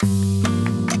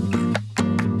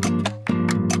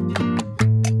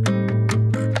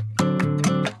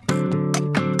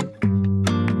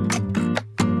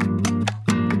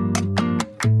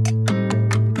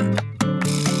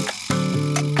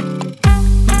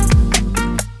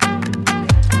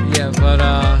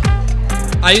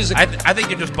I use. I think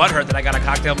you're just butthurt that I got a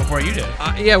cocktail before you did.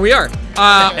 Yeah, we are.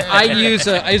 I use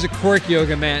a cork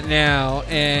yoga mat now,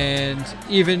 and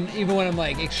even when I'm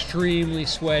like extremely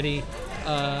sweaty.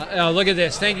 Look at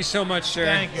this. Thank you so much, sir.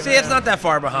 Thank you. See, it's not that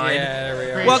far behind. Yeah,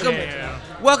 there we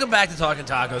are. Welcome back to Talking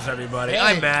Tacos, everybody. Hey.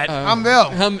 I'm Matt. I'm Bill.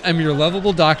 I'm your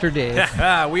lovable Dr. Dave.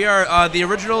 We are the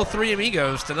original Three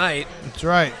Amigos tonight. That's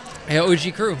right. Hey,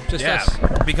 OG crew, just us.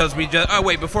 Because we just... Oh,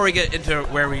 wait, before we get into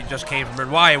where we just came from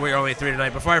and why we're only three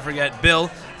tonight, before I forget,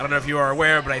 Bill, I don't know if you are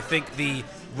aware, but I think the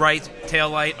right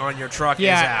taillight on your truck is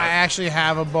out. I actually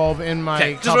have a bulb in my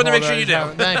Okay, just wanted to make sure you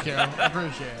do. Thank you. I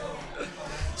appreciate it.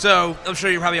 So, I'm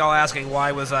sure you're probably all asking,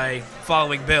 why was I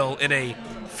following Bill in a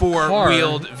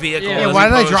four-wheeled vehicle? Yeah, as why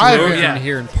did I opposed drive to- here? Yeah.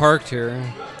 Here and parked here.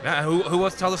 Who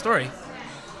wants to tell the story?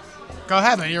 Go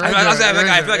ahead, man. You're I into feel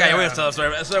it. like I always tell the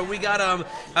story. So we got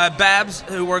Babs,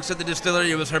 who works at the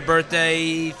distillery. It was her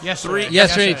birthday. Yesterday.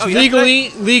 Yesterday, Oh,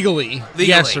 legally,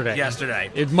 yesterday.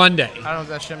 It's Monday. I don't know what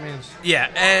that shit means. Yeah,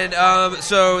 and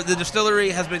so the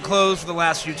distillery has been closed for the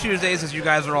last few Tuesdays, as you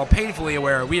guys are all painfully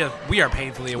aware. We are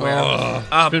painfully aware.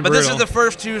 Been but this is brutal. the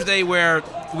first Tuesday where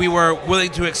we were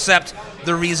willing to accept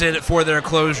the reason for their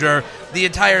closure. The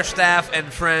entire staff and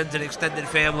friends and extended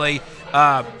family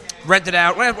rented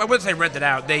out. Well, I wouldn't say rented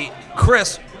out.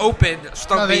 Chris opened No,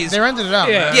 Stumpy's. they rented it out.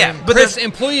 man. Yeah, but Chris, there's-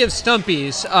 employee of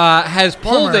Stumpy's, has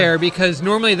pulled Former. there because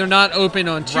normally they're not open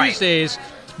on Right. Tuesdays.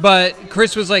 But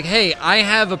Chris was like, hey, I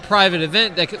have a private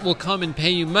event that will come and pay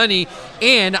you money,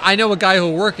 and I know a guy who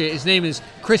will work it. His name is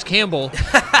Chris Campbell,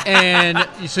 and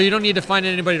so you don't need to find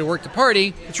anybody to work the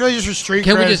party. It's really just for street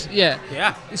Can we cred. just,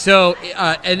 yeah. So,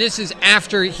 and this is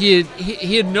after he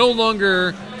had no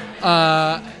longer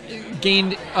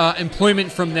gained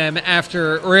employment from them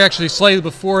after, or actually slightly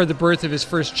before the birth of his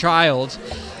first child,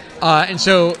 and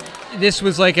so this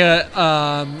was like a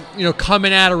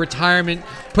coming out of retirement,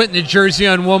 putting the jersey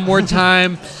on one more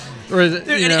time. Or Dude,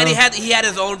 and he had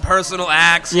his own personal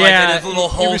axe, like Yeah, in his little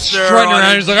he was holster. strutting on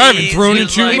around. his He's like, I haven't knees. thrown He in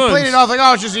was 2 like- He months. played it off like,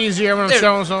 oh, it's just easier when I'm Dude,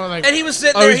 showing something. Like, And he was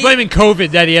sitting Oh, there. he's blaming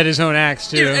COVID that he had his own axe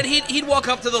too. Dude, and he'd walk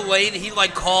up to the lane, and he'd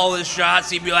like call his shots.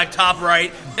 He'd be like top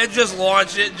right, and just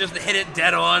launch it, just hit it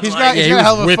dead on. he's like, got, he's he got a was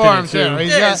hell of a whipping farm, it, too. too.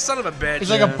 He's yeah, got, son of a bitch. he's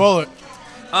like a bullet.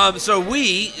 So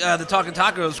we, the Talking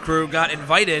Tacos crew, got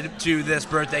invited to this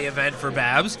birthday event for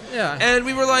Babs. Yeah. And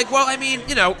we were like, well, I mean,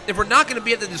 if we're not going to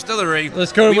be at the distillery,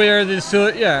 Let's go where the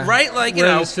distillery, Right? Like,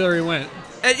 where the distillery went.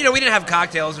 and we didn't have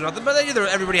cocktails or nothing, but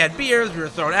everybody had beers. We were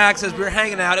throwing axes. We were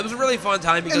hanging out. It was a really fun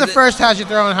time because In the first house you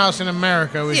throw in house in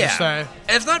America, we should yeah, say.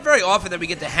 and it's not very often that we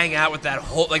get to hang out with that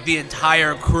whole, like the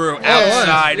entire crew Yeah, it was.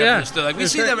 outside of Yeah. the distillery. Like, we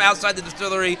It's see great. them outside the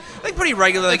distillery, like pretty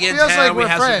regularly, like It in feels town. like We we're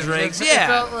have friends. some drinks. It Yeah,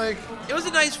 felt like... it was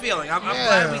a nice feeling. I'm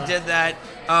Yeah. glad we did that.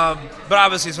 But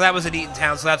obviously, so that was in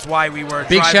Eatontown, so that's why we were.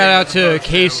 Big driving shout out as to opposed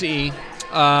Casey.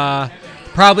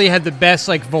 Probably had the best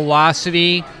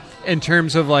velocity in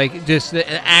terms of just the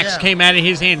axe Yeah. came out of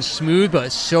his hand smooth,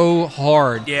 but so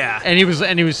hard. Yeah. and he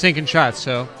was sinking shots.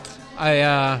 So,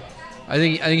 I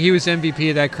think he was MVP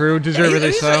of that crew,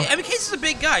 deservedly so. I mean, Casey's a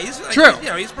big guy. He's like, True.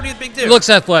 He's a pretty big dude. Looks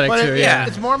athletic But too. Yeah.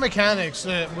 it's more mechanics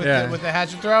with Yeah. the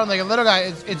hatchet throw. Like a little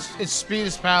guy, it's speed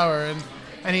is power,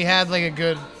 and he had like a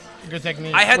good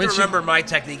technique. I had to Once you- remember my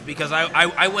technique because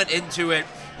I went into it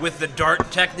with the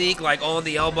dart technique, like on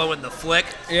the elbow and the flick.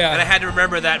 Yeah. And I had to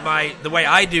remember that the way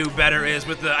I do better is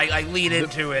with I lean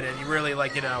into it and you really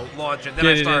launch it. Then Get I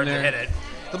it in started to there. hit it.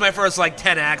 So my first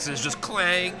 10 axes just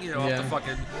clang, off Yeah. the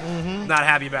fucking. Not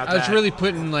happy about I that. was really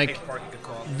putting Hate parking a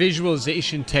call.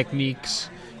 visualization techniques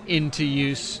into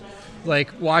use, like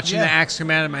watching Yeah. the axe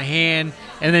come out of my hand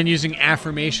and then using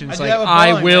affirmations I do like that with I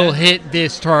bowling, will man. hit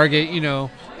this target, and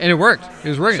it worked. It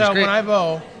was working. So It's great. when I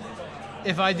bow,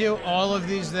 if I do all of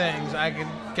these things, I can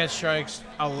get strikes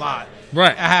a lot.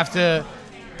 Right. I have to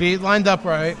be lined up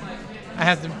right. I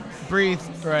have to breathe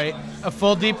right. A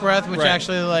full deep breath, which Right.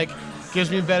 actually gives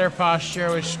me better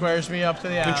posture, which squares me up to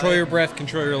the alley. Control your breath,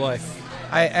 control your life.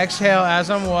 I exhale as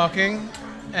I'm walking,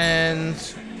 and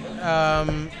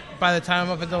by the time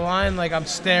I'm up at the line, I'm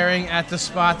staring at the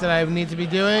spot that I need to be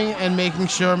doing and making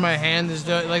sure my hand is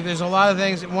doing. There's a lot of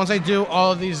things. Once I do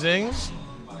all of these things,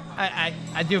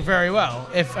 I do very well.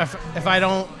 If I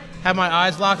don't have my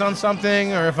eyes locked on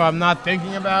something, or if I'm not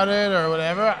thinking about it, or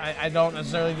whatever, I don't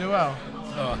necessarily do well.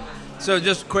 So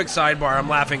just quick sidebar. I'm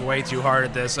laughing way too hard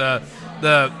at this. A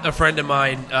friend of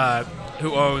mine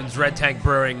who owns Red Tank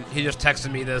Brewing, he just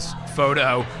texted me this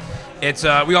photo. It's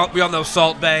we all know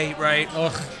Salt Bay, right?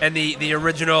 Ugh. And the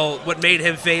original, what made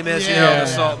him famous, Yeah. the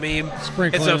salt meme.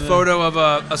 Sprinkling It's a it. photo of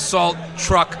a salt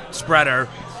truck spreader,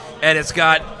 and it's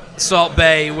got Salt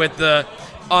Bay with the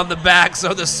on the back,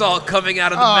 so the salt coming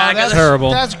out of the back. that's of the,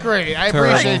 Terrible. That's great. I Terrible.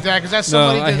 appreciate that because that's No,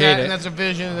 somebody I did hate that, it. and that's a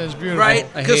vision that's beautiful. right?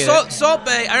 I Because hate Salt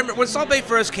Bay, I remember when Salt Bay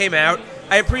first came out,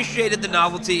 I appreciated the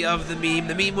novelty of the meme.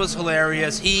 The meme was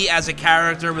hilarious. He, as a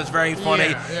character, was very funny.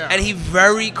 Yeah. And he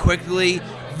very quickly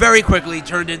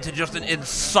turned into just an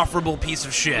insufferable piece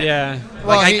of shit. Yeah.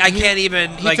 Well, Like, he- I can't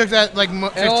even... He like, took that 15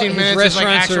 minutes as like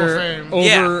restaurants actual are fame.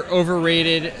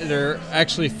 overrated. They're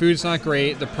actually food's not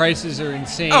great. The prices are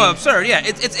insane. Oh, absurd! Yeah,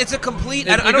 it's a complete.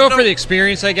 I They don't go know, for the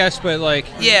experience, I guess, but like,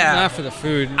 Yeah. not for the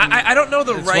food. I don't know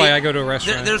the That's right. why I go to a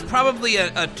restaurant. There's probably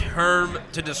a term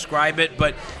to describe it,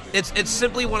 but it's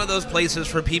simply one of those places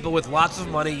for people with lots of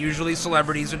money, usually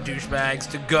celebrities and douchebags,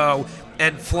 to go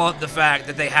and flaunt the fact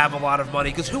that they have a lot of money.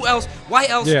 Because why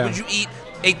else Yeah. would you eat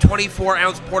a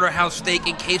 24-ounce porterhouse steak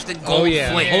encased in gold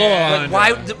yeah. flake? Hello,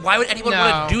 Like, Alejandro. why would anyone No.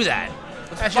 want to do that?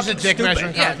 That's just a Fucking dick stupid.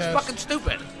 measuring Yeah, it's contest. fucking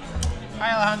stupid.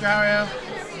 Hi, Alejandro. How are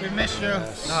you? We missed you.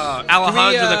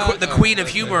 Alejandro, the queen of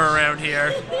humor around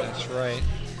here. That's right.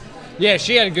 Yeah,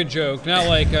 she had a good joke, not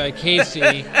like Casey.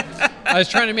 I was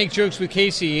trying to make jokes with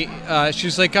Casey. She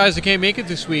was like, guys, I can't make it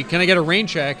this week. Can I get a rain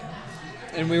check?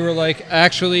 And we were like,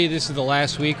 actually, this is the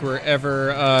last week we're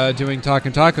ever doing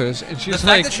Talking Tacos. And she The was fact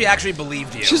like, that she actually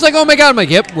believed you. she's like, oh my God. I'm like,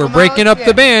 yep, we're breaking up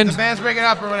the band. The band's breaking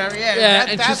up or whatever. Yeah. Yeah,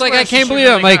 and she's like, I can't believe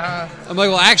it. I'm like,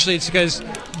 well, actually, it's because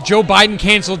Joe Biden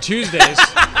canceled Tuesdays.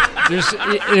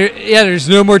 There's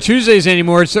no more Tuesdays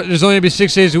anymore. There's only going to be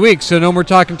 6 days a week, so no more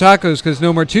Talking Tacos because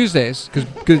no more Tuesdays.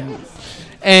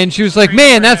 And she was like,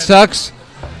 man, that sucks.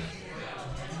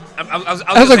 I was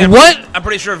I was gonna like, say, what? I'm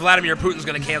pretty sure Vladimir Putin's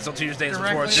going to cancel Tuesdays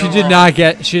before. Directly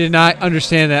too. She did not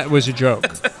understand that was a joke.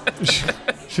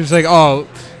 She was like, oh,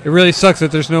 it really sucks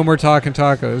that there's no more Talking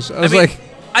Tacos. I was like,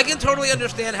 I can totally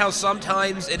understand how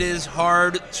sometimes it is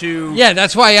hard to yeah,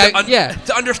 that's why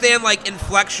to understand like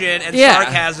inflection and Yeah.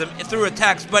 sarcasm through a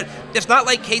text, but it's not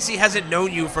like Casey hasn't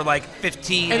known you for like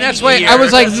 15 And that's why years. I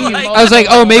was like, It's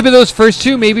oh, maybe those first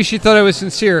two, maybe she thought I was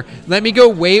sincere. Let me go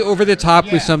way over the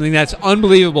top with something that's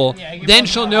unbelievable. you Then both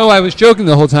she'll know. know I was joking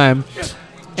the whole time.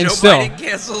 And Joe still, Biden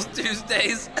cancels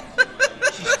Tuesdays.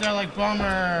 She's still like,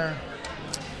 bummer.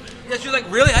 Yeah, she was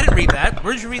like, really? I didn't read that.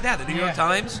 Where did you read that? The New York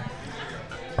Times?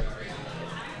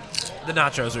 The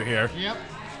nachos are here. Yep.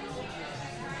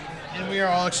 And we are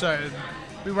all excited.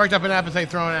 We worked up an appetite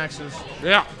throwing axes.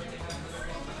 yeah.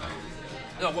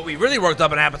 No, what we really worked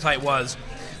up an appetite was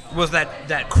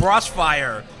that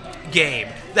Crossfire game.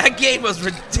 That game was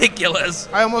ridiculous.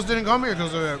 I almost didn't come here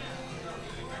because of it.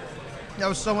 That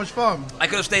was so much fun. I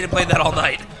could have stayed and played that all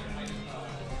night.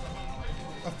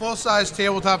 A full-size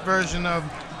tabletop version of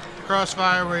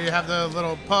Crossfire where you have the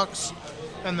little pucks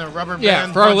and the rubber band.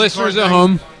 Yeah, for our bungee listeners cord at thing.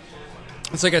 home,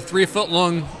 it's like a 3-foot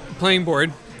long playing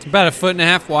board, about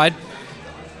 1.5 feet wide,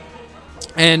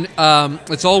 and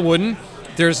it's all wooden.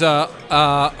 There's a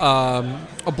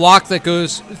block that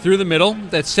goes through the middle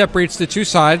that separates the two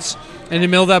sides. In the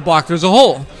middle of that block, there's a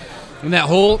hole, and that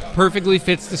hole perfectly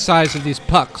fits the size of these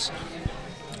pucks.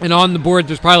 And on the board,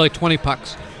 there's probably like 20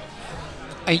 pucks.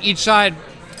 And each side,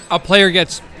 a player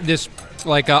gets this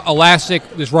like elastic,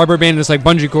 this rubber band, this like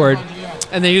bungee cord,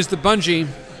 and they use the bungee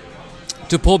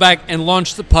to pull back and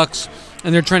launch the pucks,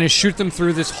 and they're trying to shoot them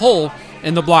through this hole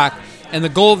in the block. And the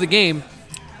goal of the game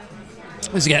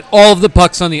is to get all of the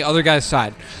pucks on the other guy's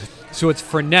side. So it's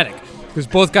frenetic because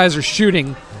both guys are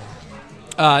shooting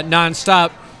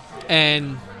nonstop,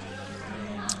 and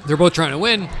they're both trying to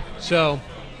win. So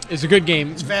it's a good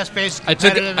game. It's fast-paced. I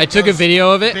took competitive, I took a those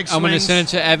video of it. big I'm going to swings. send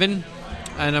it to Evan,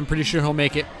 and I'm pretty sure he'll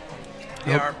make it.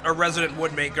 Yeah, our resident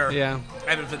woodmaker, Yeah.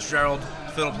 Evan Fitzgerald,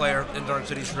 fiddle player in Dark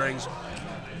City Strings.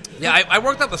 Yeah, I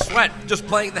worked up a sweat just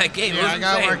playing that game. It Yeah, was I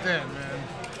got insane. worked in,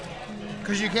 man.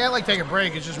 Because you can't like take a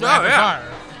break. It's just No, rapid yeah.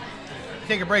 fire.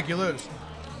 Take a break, you lose.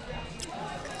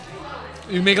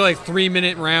 You make it like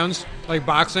 3-minute rounds, like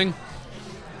boxing.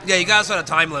 Yeah, you got to set a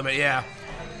time limit. Yeah.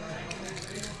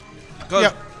 Go-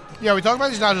 Yeah, we talk about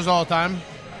these nachos all the time.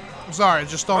 I'm sorry,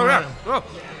 it's just Oh throwing yeah. them in. Oh.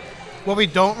 What we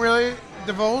don't really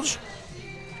divulge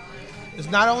is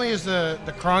not only is the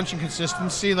crunch and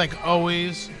consistency like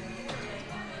always,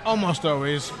 almost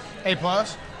always A+,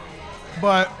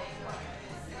 but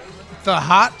the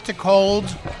hot to cold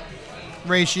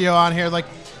ratio on here, like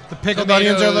the pickled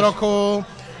onions are a Tomatoes. little cool,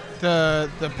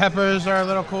 the peppers are a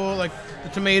little cool, like the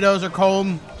tomatoes are cold,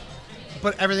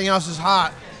 but everything else is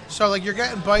hot. So like you're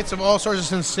getting bites of all sorts of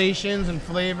sensations and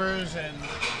flavors, and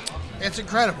it's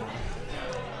incredible.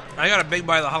 I got a big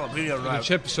bite of the jalapeno tonight. The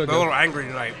chip's so I'm good. a little angry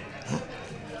tonight.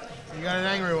 You got an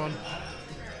angry one.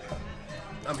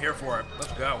 I'm here for it.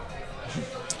 Let's go.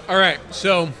 All right,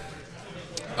 so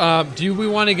do we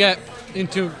want to get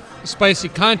into spicy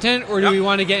content, or do we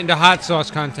want to get into hot sauce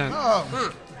content?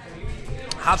 Oh,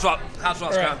 Hot sauce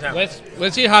content.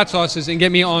 Let's eat hot sauces and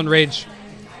get me on rage,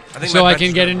 I think so my I bench can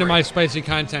is get gonna into break. my spicy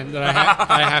content that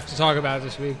I have to talk about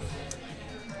this week.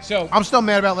 So I'm still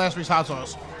mad about last week's hot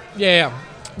sauce. yeah,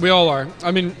 we all are.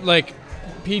 I mean, like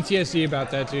PTSD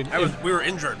about that, dude. We were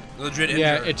injured, legit injured.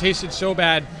 Yeah, it tasted so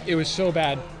bad. It was so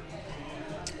bad.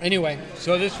 Anyway,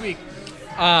 so this week,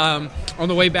 on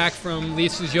the way back from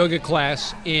Lisa's yoga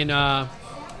class in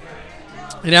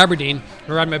Aberdeen,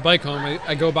 I ride my bike home.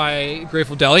 I go by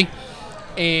Grateful Deli,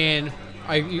 and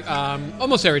I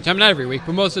almost every time, not every week,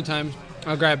 but most of the time,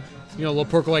 I'll grab a little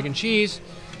pork leg and cheese,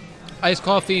 iced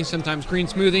coffee, sometimes green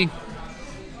smoothie.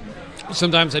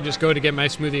 Sometimes I just go to get my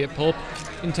smoothie at Pulp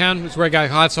in town. It's where I got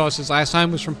hot sauces last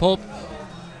time, was from Pulp.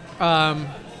 By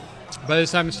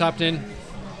this time I stopped in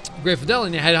Grateful Deli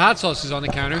and they had hot sauces on the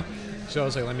counter. So I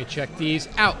was like, let me check these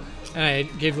out. And I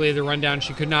gave Leah the rundown.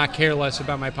 She could not care less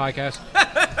about my podcast.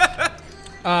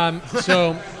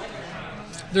 So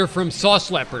they're from Sauce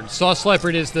Leopard. Sauce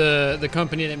Leopard is the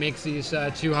company that makes these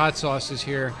two hot sauces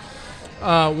here.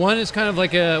 One is kind of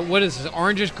like what is this,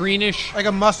 orangish, greenish? Like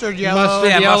a mustard yellow.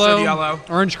 Mustard yellow.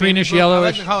 Orange, greenish, I like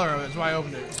yellowish. the color of it. That's why I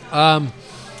opened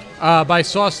it. By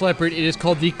Sauce Leopard, it is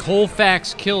called the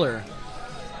Colfax Killer.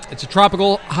 It's a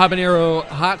tropical habanero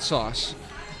hot sauce.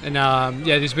 And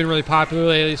it's been really popular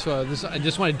lately, so I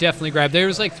just want to definitely grab. There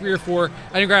was like 3 or 4.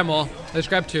 I didn't grab them all. I just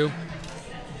grabbed 2.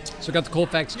 So I got the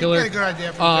Colfax Killer. You got a good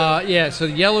idea for Yeah, so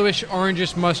yellowish,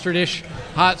 orangish, mustardish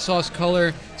hot sauce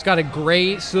color. It's got a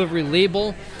gray silvery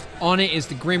label. On it is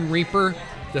the Grim Reaper,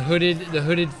 the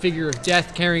hooded figure of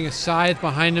death carrying a scythe.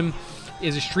 Behind him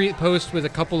is a street post with a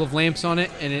couple of lamps on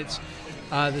it, and it's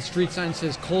the street sign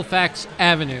says Colfax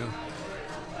Avenue.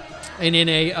 And in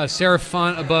a serif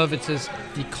font above, it says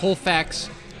the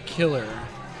Colfax Killer.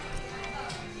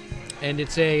 And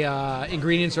its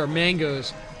ingredients are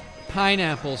mangoes,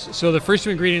 pineapples. So the first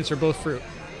 2 ingredients are both fruit.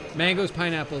 Mangoes,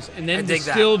 pineapples, and then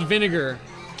distilled vinegar,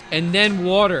 and then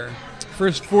water.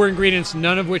 First 4 ingredients,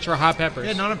 none of which are hot peppers.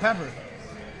 Yeah, not a pepper.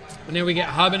 And then we get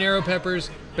habanero peppers,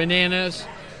 bananas,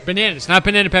 not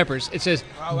banana peppers. It says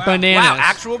bananas. Wow,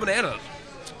 actual bananas.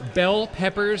 Bell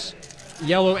peppers,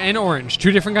 yellow and orange.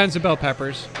 2 different kinds of bell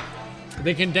peppers.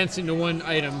 They condense into one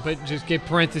item, but just give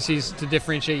parentheses to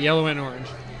differentiate yellow and orange.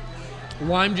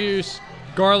 Lime juice,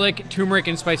 garlic, turmeric,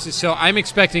 and spices. So I'm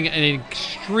expecting an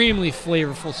extremely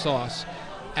flavorful sauce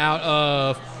out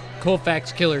of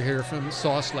Colfax Killer here from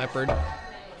Sauce Leopard.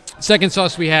 Second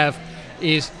sauce we have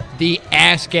is the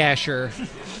Ass Gasher.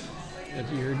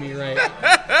 If you heard me right.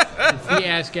 It's the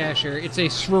Ass Gasher. It's a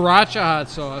sriracha hot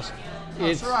sauce.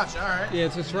 Sriracha, all right. Yeah,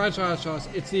 it's a sriracha hot sauce.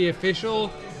 It's the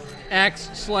official Ass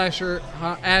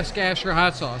Gasher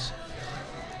hot sauce.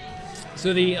 So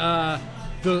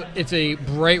it's a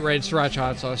bright red sriracha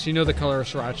hot sauce. You know the color of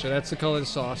sriracha. That's the color of the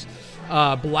sauce.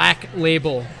 Black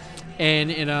label,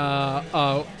 and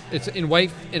it's in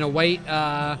a white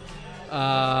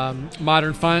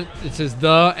modern font. It says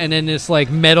the, and then this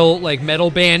metal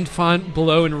band font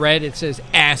below in red. It says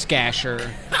Ass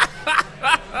Gasher.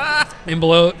 And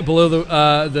below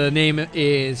the name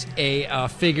is a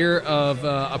figure of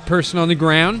a person on the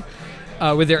ground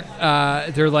with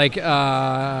they're like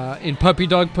in puppy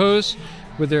dog pose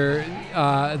with their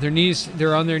knees.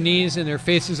 They're on their knees and their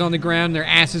faces on the ground. Their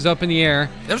asses up in the air.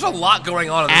 There's a lot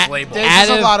going on this label. There's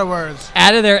a lot of words.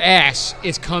 Out of their ass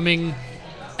is coming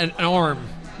an arm,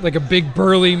 like a big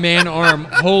burly man arm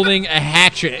holding a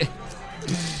hatchet.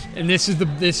 And this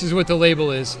is what the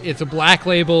label is. It's a black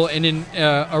label, and in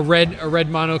a red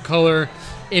monocolor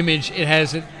image, it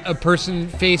has a person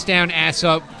face down, ass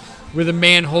up, with a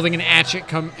man holding an hatchet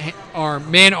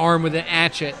arm with an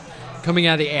hatchet coming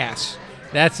out of the ass.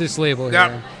 That's this label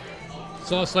here.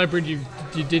 Sauce Leopard, you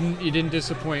didn't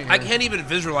disappoint here. I can't even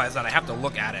visualize that. I have to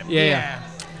look at it.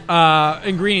 Yeah.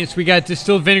 Ingredients: we got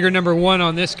distilled vinegar number 1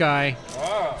 on this guy,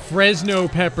 Fresno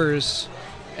peppers,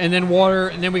 and then water,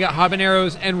 and then we got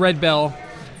habaneros and red bell,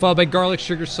 followed by garlic,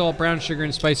 sugar, salt, brown sugar,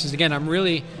 and spices. Again, I'm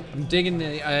digging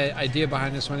the idea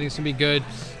behind this one. I think it's gonna be good.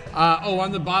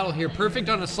 On the bottle here, perfect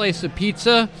on a slice of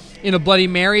pizza, in a Bloody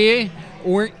Mary,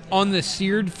 or on the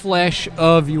seared flesh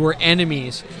of your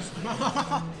enemies.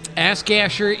 Ass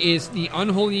Gasher is the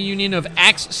unholy union of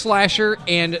Axe Slasher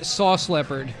and Sauce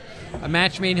Leopard. A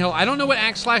match made in hell. I don't know what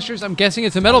Axe Slasher is. I'm guessing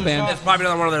it's a metal band. It's probably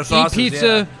another one of their sauces. Eat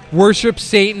pizza, worship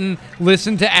Satan,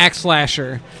 listen to Axe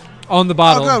Slasher on the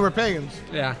bottle. Oh, good. We're pagans.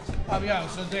 Yeah. I'll be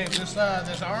honest. So, Dave, this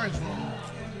orange one,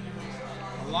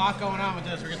 a lot going on with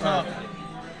this. We're going to talk.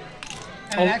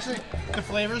 And actually, the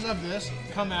flavors of this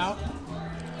come out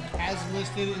as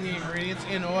listed in the ingredients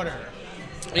in order.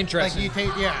 Like Interesting. you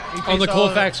taste, yeah. You On the taste all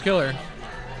of it. Colfax Killer.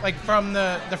 Like from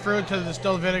the fruit to the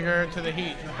distilled vinegar to the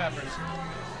heat and the peppers.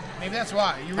 Maybe that's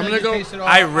why. You really gonna do go- taste it all.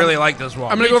 I really like this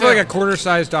one. I'm gonna Me go for like too. a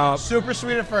quarter-sized dollop. super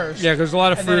sweet at first. Yeah, because there's a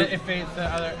lot of And then fruit. it fades the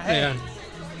other. Hey, Yeah.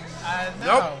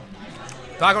 no. Nope.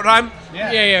 Taco time.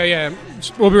 Yeah.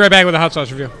 We'll be right back with a hot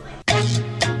sauce review.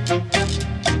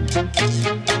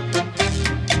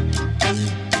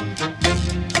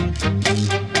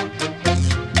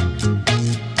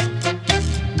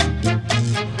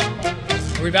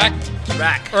 Are we back?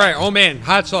 Back. All right. Oh man,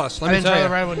 hot sauce. Let I me didn't tell try you.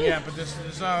 the red one yet, but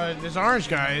this orange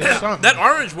guy is something. That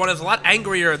orange one is a lot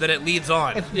angrier than it leads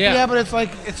on. Yeah. But it's like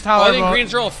it's All the tolerable.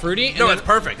 ingredients are all fruity. No, and it's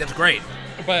perfect. It's great.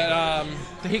 but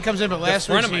The heat comes in, but the last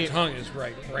front week's of my heat. tongue is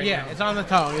right Yeah, now. it's on the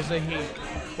tongue. It's the heat.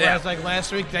 Yeah. Whereas like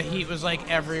last week, the heat was like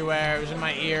everywhere. It was in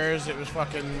my ears. It was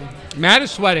fucking. Matt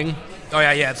is sweating. Oh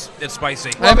yeah, it's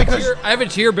spicy. Well, because I have a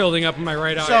tear building up in my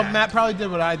right eye. so Matt probably did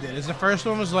what I did. Is the first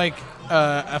one was like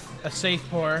a safe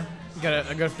pour, you got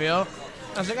a good feel.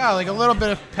 I was like, oh, like a little bit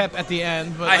of pep at the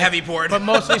end, but I like, heavy poured. but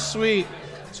mostly sweet.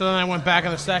 So then I went back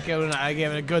on the second and I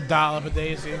gave it a good dollop of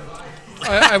Daisy.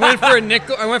 I went for a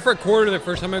nickel. I went for a quarter the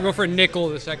first time. I go for a nickel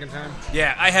the second time.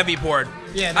 Yeah, I heavy poured.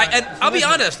 Yeah, And it's I'll be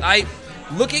delicious. honest.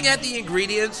 Looking at the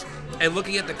ingredients and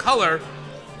looking at the color,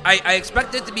 I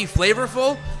expect it to be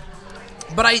flavorful,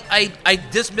 but I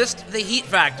dismissed the heat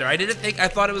factor. I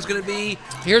thought it was going to be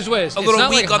Here's what it is. a It's little not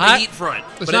weak like on hot. the heat front.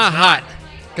 It's but not hot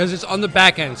because it's on the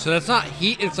back end. So that's not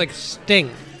heat. It's like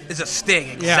sting. It's a sting,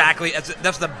 exactly.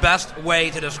 That's the best way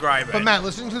to describe it. But Matt,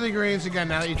 listen to the ingredients again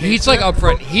now that you taste Heat's it. like up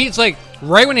front. Heat's like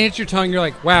right when it hits your tongue. You're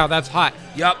like, wow, that's hot.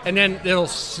 Yup. And then it'll on,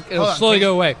 slowly taste-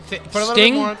 go away. put a little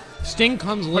Sting. bit more. Sting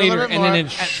comes a later, little bit and then more.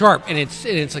 it's sharp, and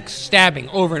it's like stabbing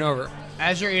over and over.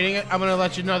 As you're eating it, I'm gonna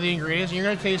let you know the ingredients. And you're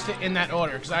gonna taste it in that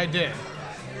order because I did.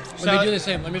 Let me do the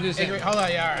same. Let me do the same. Hold on,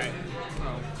 yeah, all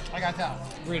right. I got that.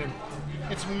 Read 'em.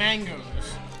 It's mangoes.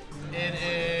 It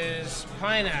is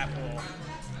pineapple.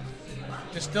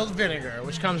 Distilled vinegar,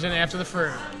 which comes in after the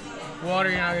fruit. Water,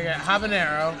 you're not gonna get.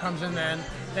 Habanero comes in then.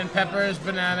 Then peppers,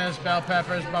 bananas, bell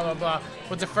peppers, blah blah blah.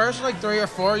 With the first like 3 or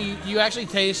 4, you actually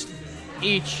taste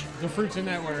each The fruit's in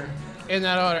that order. in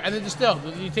that order, and then distilled.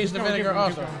 You taste the vinegar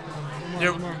also.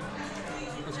 You're,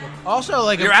 Also,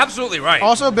 like you're absolutely right.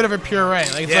 also a bit of a puree. Like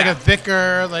it's like Yeah. a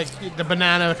thicker, like the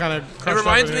banana kind of. It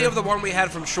reminds me of the one we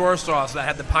had from Shore Sauce that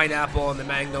had the pineapple and the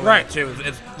mango Right. in it too.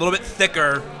 It's a little bit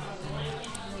thicker,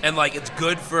 and like it's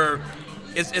good for.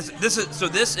 This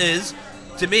is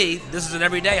to me this is an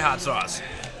everyday hot sauce.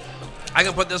 I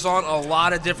can put this on a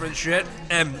lot of different shit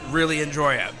and really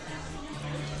enjoy it.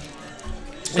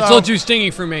 It's a little too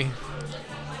stingy for me.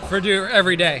 For do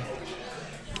every day.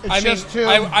 It's just too.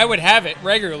 I would have it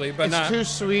regularly, but It's not. too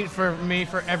sweet for me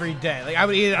for every day. Like I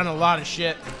would eat it on a lot of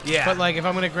shit. Yeah. But like if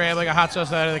I'm gonna grab like a hot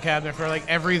sauce out of the cabinet for like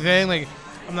everything, like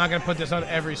I'm not gonna put this on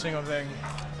every single thing.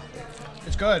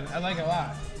 It's good. I like it a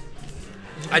lot.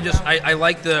 I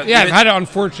like the Yeah, you I've had it on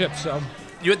 4 chips, so.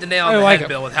 hit the nail on I the like head, it.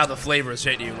 Bill, with how the flavors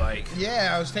hit you. Like,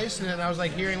 Yeah, I was tasting it and I was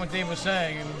like hearing what Dave was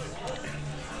saying. And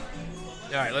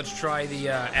all right, let's try the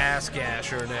ass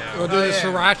gasher now. We'll do Oh, the yeah.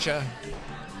 sriracha.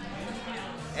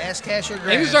 ass cashew I grass.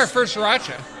 think this is our first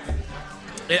sriracha.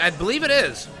 I believe it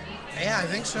is. Yeah, I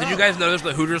think so. Did you guys notice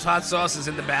the Hooters hot sauce is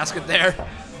in the basket there?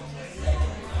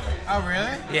 Oh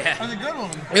really? Yeah. That's a good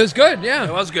one. It was good, It yeah.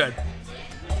 was good.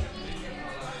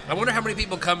 I wonder how many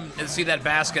people come and see that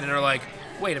basket and are like,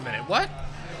 wait a minute, what?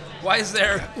 Why is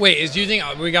there... Wait, do you think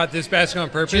we got this basket on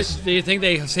purpose? Do you think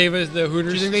they save us the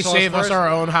Hooters? Do you think they sauce save us for our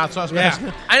own hot sauce Yeah.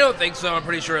 basket? I don't think so. I'm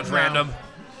pretty sure it's No. random.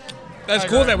 That's I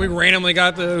cool agree. that we randomly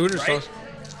got the Hooters Right? sauce.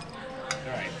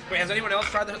 All right. Wait, has anyone else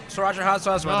tried the sriracha hot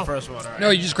sauce? Or am I No. the first one? All right. No,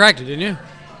 you just cracked it, didn't you?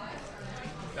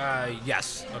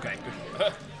 Yes. Okay,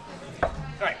 good. All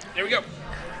right, there we go.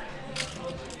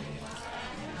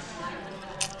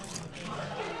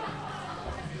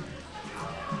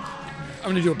 I'm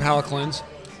gonna do a palate cleanse.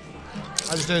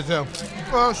 I just did it too.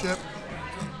 Oh shit.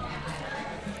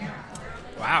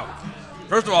 Wow.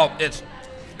 First of all, it's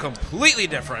completely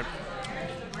different,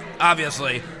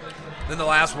 obviously, than the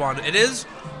last one.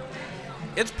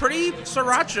 It's pretty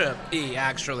sriracha-y,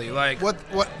 actually. Like, What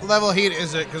level of heat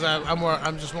is it? Because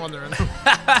I'm just wondering.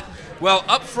 well,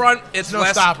 up front, it's No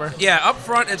less. stopper. Yeah, up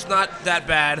front, it's not that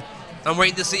bad. I'm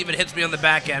waiting to see if it hits me on the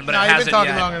back end, but No, it you've hasn't been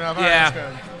talking yet. long enough. All right, Yeah,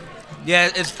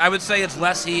 that's good. yeah. I would say it's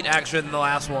less heat actually than the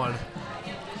last one.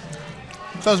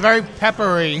 So it's very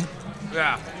peppery,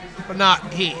 Yeah, but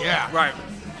not heat. Yeah. right.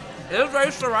 It was very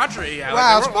sriracha-y. Yeah.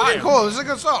 Wow, like, it's they weren't fucking lying. cool. This is a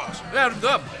good sauce. Yeah, it's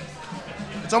good.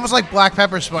 It's almost like black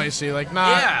pepper spicy. Like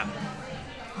not. Yeah.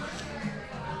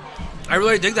 I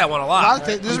really dig that one a A lot lot. of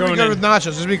this would be going good in. with nachos.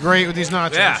 This would be great with these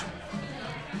nachos. Yeah.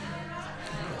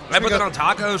 I put that on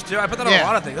tacos too. I put that on a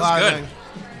lot of things. That's good.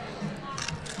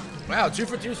 Wow, 2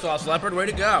 for 2 sauce leopard. Way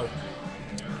to go.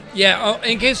 Yeah. Oh,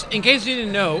 in case you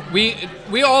didn't know, we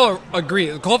all agree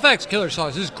the Colfax Killer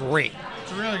sauce is great.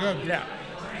 It's really good. Yeah.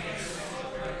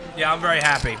 Yeah, I'm very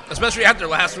happy, especially after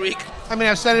last week. I mean,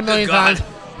 I've said it a million Good God. times.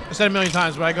 I've said it a million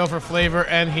times, but I go for flavor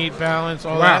and heat balance,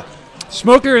 all that.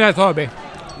 Smokier than I thought it'd be.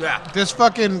 Yeah. This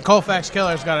fucking Colfax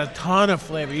Killer's got a ton of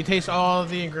flavor. You taste all of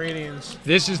the ingredients.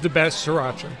 This is the best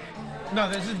sriracha. No,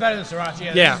 this is better than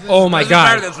sriracha. Yeah. This is, Oh my This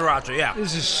god. is better than sriracha. Yeah.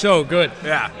 This is so good.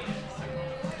 Yeah.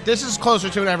 This is closer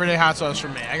to an everyday hot sauce for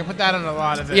me. I can put that on a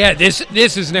lot of things. Yeah. This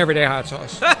is an everyday hot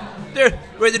sauce. Dude,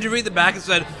 wait, did you read the back? It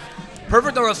said,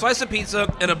 perfect on a slice of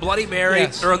pizza and a Bloody Mary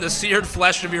Yes. or on the seared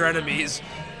flesh of your enemies.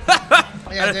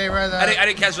 Yeah, they read that. I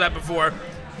didn't catch that before.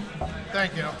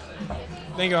 Thank you.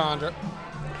 Thank you, Andre.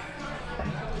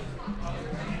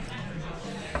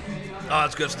 Oh,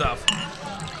 that's good stuff.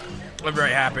 I'm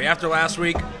very happy. After last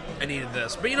week, I needed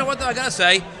this. But you know what, though? I gotta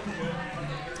say,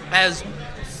 as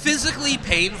physically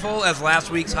painful as last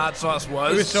week's hot sauce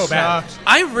was, It was so bad. Sucks.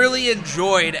 I really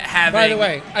enjoyed having... By the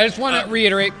way, I just want to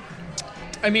reiterate.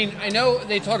 I mean, I know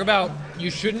they talk about you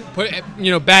shouldn't put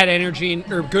bad energy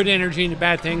or good energy into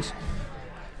bad things.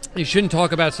 You shouldn't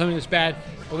talk about something that's bad,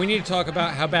 but we need to talk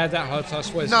about how bad that hot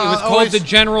sauce was. No, it was I'll called always- the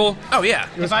General. Oh, yeah.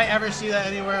 If I ever see that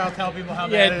anywhere, I'll tell people how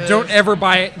bad it Yeah, is. don't ever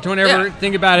buy it. Don't ever Yeah.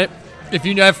 think about it. If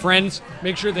you have friends,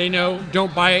 make sure they know.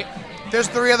 Don't buy it. There's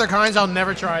 3 other kinds. I'll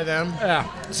never try them. Yeah.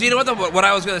 So you know what, though? What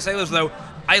I was going to say was, though,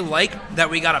 I like that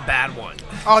we got a bad one.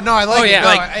 Oh, no, I like Oh, it. yeah. No,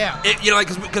 Like,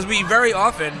 yeah. because we very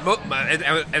often,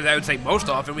 and I would say most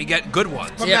often, we get good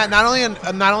ones. But Yeah. Matt,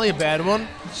 not only a bad one,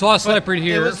 Sauce But Leopard it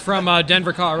here was- from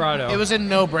Denver, Colorado. it was a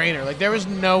no-brainer. Like, there was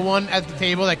no one at the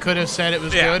table that could have said it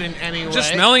was Yeah. good in any way.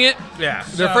 just smelling it. Yeah.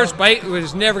 Their So- first bite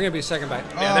was never going to be a second bite.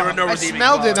 Yeah, there were no I redeeming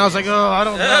smelled it, and I was like, oh, I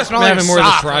don't know. It smelled I'm like having a more of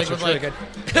the sock. sriracha. Like, It's with, really like, good.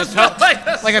 It smelled like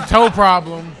this. like a toe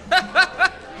problem.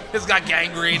 It's got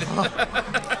gangrene.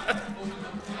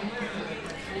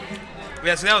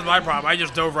 Yeah, so that was my problem. I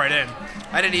just dove right in.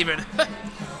 I didn't even...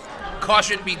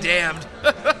 Caution be damned.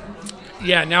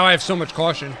 Yeah, now I have so much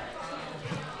caution.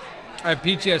 I have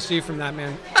PTSD from that,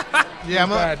 man. Yeah,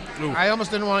 bad. I almost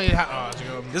didn't want to eat. Oh, it's a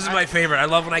good one. This is my favorite. I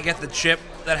love when I get the chip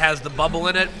that has the bubble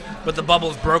in it, but the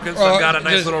bubble's broken, so I've got a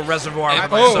nice just- little reservoir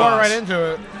with my Oh. Pour sauce. right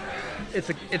into it.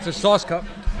 It's a sauce cup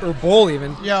or bowl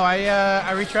even. Yo,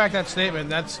 I retract that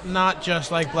statement. That's not just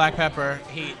like black pepper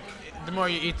heat. The more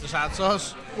you eat this hot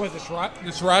sauce, What, the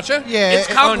sriracha? yeah, It's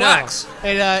it, complex.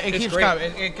 it It's keeps great.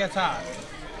 coming. It gets hot.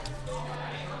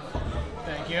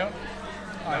 Thank you.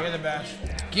 Oh, you're the best.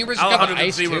 Can you bring a I'll cup of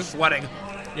ice 100% too? we're sweating.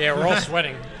 Yeah, we're all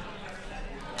sweating.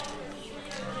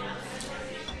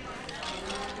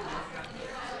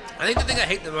 I think the thing I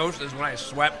hate the most is when I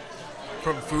sweat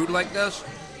from food like this.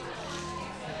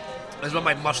 Is when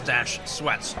my mustache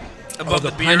sweats above Oh,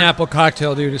 the the beard. pineapple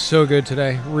cocktail, dude, is so good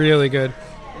today. Really good.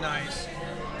 Nice.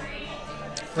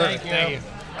 Perfect. Thank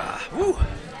you. Woo.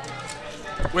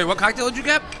 Wait, what cocktail did you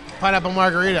get? Pineapple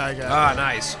margarita, I got. Ah,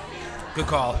 nice. Good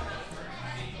call.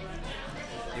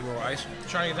 Need more ice?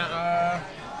 Try to get that.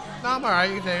 No, I'm alright.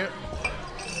 You can take it.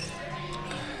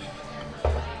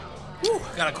 Woo.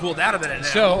 Gotta cool down a minute now.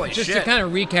 So, Holy just shit. to kind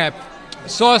of recap,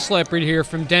 Sauce Leopard here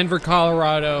from Denver,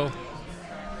 Colorado.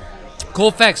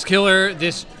 Colfax Killer,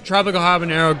 this tropical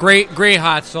habanero, great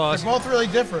hot sauce. They're both really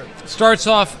different. Starts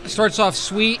off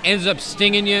sweet, ends up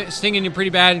stinging you pretty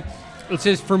bad. It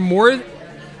says for more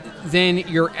than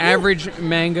your average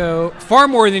mango, far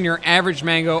more than your average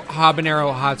mango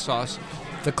habanero hot sauce.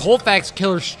 The Colfax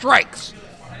Killer strikes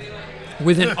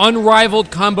with an unrivaled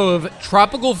combo of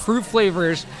tropical fruit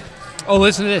flavors. Oh,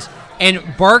 listen to this. And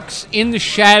barks in the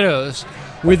shadows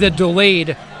with a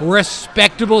delayed,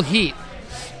 respectable heat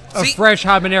of See- fresh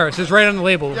habanero. It says right on the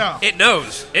label. Yeah. It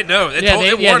knows. It knows. It, Yeah, told, they-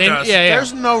 it yeah, warned they- us. yeah, yeah.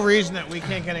 There's no reason that we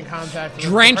can't get in contact with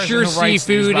Drench the person your who writes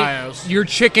these seafood, bios. your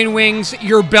chicken wings,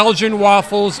 your Belgian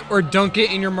waffles, or dunk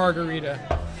it in your margarita.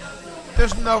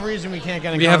 There's no reason we can't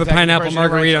get in We have a contact with the pineapple person who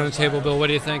writes margarita on the those table, bios. Bill. What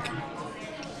do you think?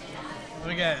 Let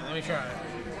me get it. Let me try it.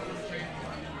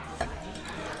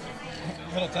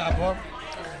 Little top up.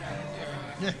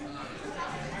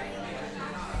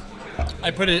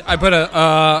 I put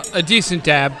a decent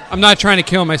dab. I'm not trying to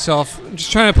kill myself. I'm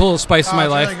just trying to put a little spice in my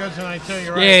it's life. really good tonight too.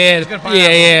 You're right. Yeah, It's good yeah,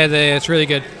 pineapple. yeah. It's really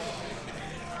good.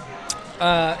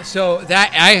 So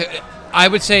that I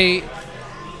would say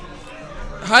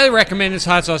highly recommend this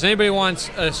hot sauce. Anybody wants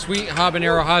a sweet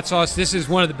habanero hot sauce? This is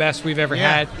one of the best we've ever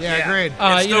Yeah, had. yeah, agreed.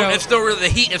 It's still really, the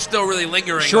heat is still really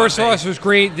lingering. Short on sauce me. was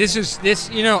great.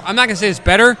 I'm not gonna say it's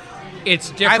better.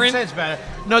 It's I'd different. say it's better.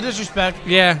 No disrespect.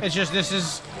 Yeah. It's just this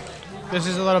is. This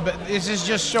is a little bit. This is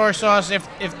just shore sauce. If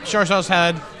shore sauce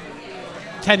had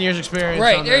 10 years experience.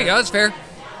 Right, on there you that. go. That's fair.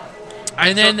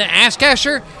 And then the Ass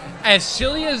Casher, as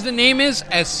silly as the name is,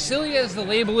 as silly as the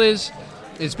label is,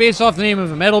 it's based off the name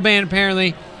of a metal band,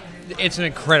 apparently. It's an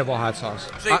incredible hot sauce.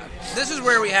 See, this is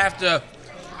where we have to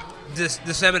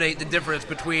disseminate the difference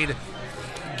between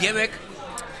gimmick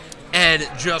and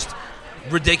just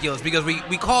ridiculous. Because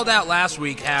we called out last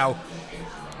week how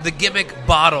the gimmick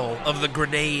bottle of the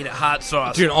Grenade hot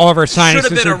sauce, Dude, all of our should have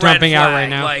sinuses been are a red jumping out flag, right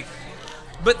now. Like,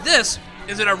 but this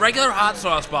is in a regular hot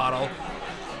sauce bottle.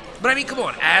 But I mean, come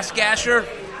on, Ass Gasher.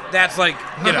 That's like,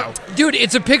 you know. Dude,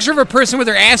 it's a picture of a person with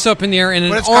their ass up in the air and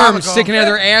But an it's arm comical. sticking out of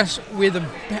their ass with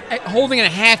holding a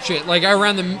hatchet, like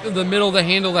around the middle of the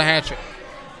handle of the hatchet.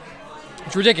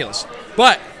 It's ridiculous.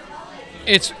 But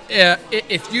it's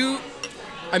if you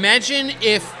imagine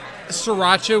if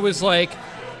sriracha was like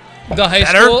the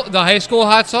high school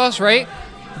hot sauce, right?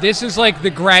 This is like the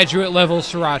graduate level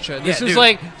sriracha. This Yeah, is dude.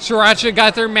 like sriracha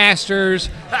got their masters.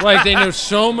 Like they know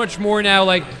so much more now.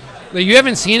 Like you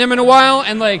haven't seen them in a while,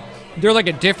 and like they're like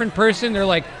a different person. They're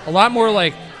like a lot more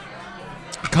like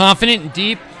confident and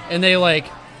deep, and they like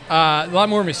a lot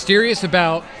more mysterious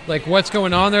about like what's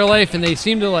going on in their life, and they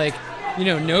seem to like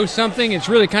know something. It's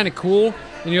really kind of cool,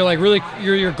 and you're like really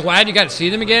you're glad you got to see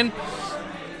them again,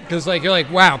 because like you're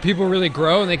like, wow, people really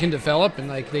grow and they can develop and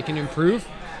like they can improve.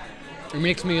 It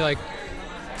makes me like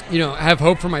have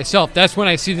hope for myself. That's when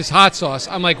I see this hot sauce,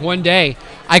 I'm like, one day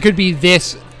I could be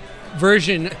this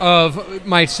version of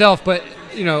myself, but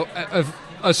of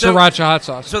a sriracha hot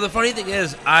sauce. So the funny thing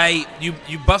is,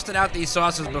 you busted out these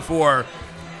sauces before,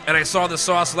 and I saw the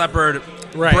Sauce Leopard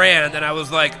brand, and I was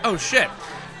like, oh shit!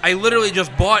 I literally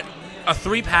just bought a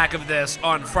 3-pack of this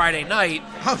on Friday night.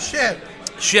 Oh shit!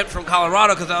 Shipped from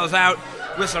Colorado because I was out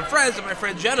with some friends, and my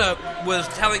friend Jenna was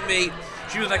telling me,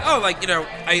 she was like, oh, like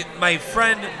my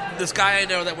friend, this guy I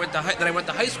know that I went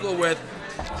to high school with,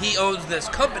 he owns this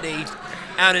company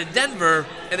out in Denver,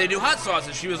 and they do hot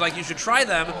sauces. She was like, you should try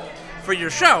them for your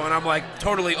show. And I'm like,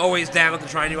 totally always down to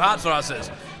try new hot sauces.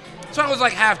 So I was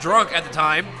like half drunk at the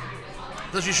time.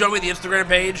 So she showed me the Instagram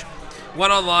page,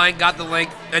 went online, got the link,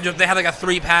 and they had like a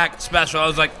 3-pack special. I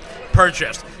was like,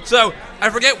 purchased. So I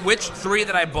forget which 3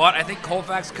 that I bought. I think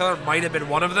Colfax Killer might have been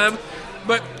one of them.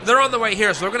 But they're on the way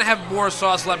here, so we're going to have more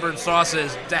Sauce Leopard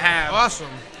sauces to have. Awesome.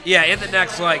 Yeah, in the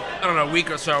next, week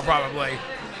or so, probably.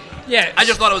 Yeah, I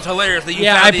just thought it was hilarious that you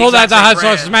yeah. found I the pulled out the exact hot same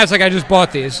sauces. brand. Matt's like, I just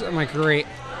bought these. I'm like, great.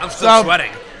 I'm still So-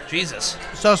 sweating. Jesus.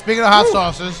 So speaking of hot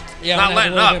sauces, Yeah, Not I'm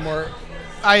letting gonna add a up. little bit more.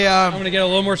 I'm I'm gonna get a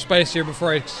little more spice here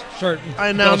before I start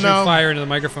I now belching know. fire into the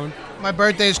microphone. my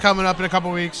birthday's coming up in a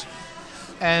couple weeks,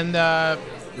 and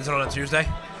Is it on a Tuesday?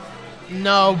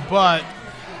 no, but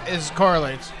it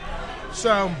correlates.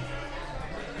 So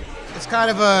it's kind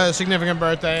of a significant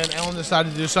birthday, and Ellen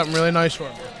decided to do something really nice for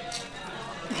me.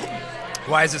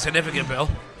 Why is it significant, Bill?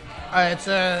 It's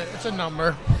a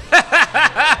number.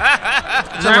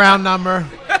 It's a round number.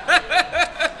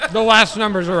 The last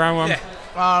number's around one.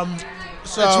 Yeah.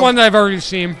 So It's one that I've already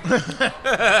seen.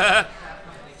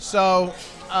 So,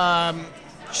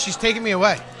 she's taking me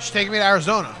away. She's taking me to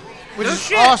Arizona, which No is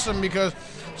shit. awesome because,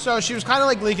 so she was kind of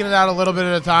like leaking it out a little bit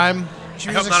at a time. She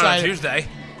I was hope not on a excited. Tuesday.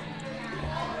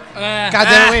 God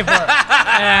damn it, wait for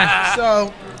it.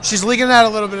 So she's leaking it out a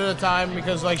little bit at a time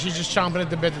because like she's just chomping at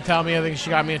the bit to tell me I think she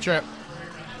got me a trip.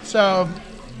 So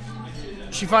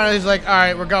she finally is like, all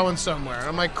right, we're going somewhere.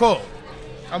 I'm like, cool.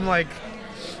 I'm like,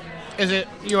 is it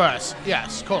U.S.?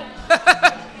 Yes, cool.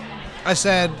 I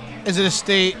said, is it a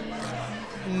state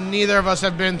neither of us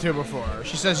have been to before?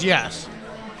 She says, yes.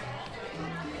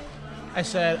 I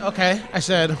said, okay. I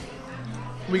said,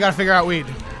 we got to figure out weed.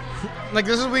 Like,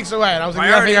 this is weeks away, and I was like,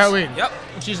 we got to figure out weed. Yep.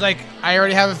 And she's like, I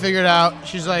already have it figured out.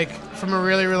 She's like, from a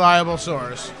really reliable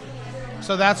source.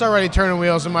 So that's already turning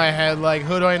wheels in my head. Like,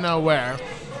 who do I know where?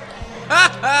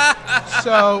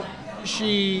 So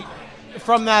she,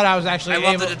 from that, I was actually I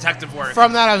love able. the detective work.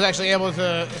 From that, I was actually able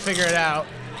to figure it out,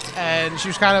 and she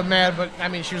was kind of mad, but I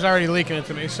mean, she was already leaking it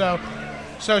to me. So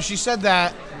she said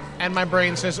that, and my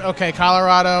brain says, okay,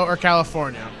 Colorado or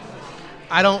California.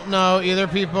 I don't know either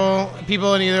people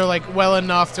in either like well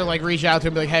enough to like reach out to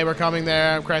and be like, hey, we're coming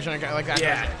there. I'm crashing like that. Kind of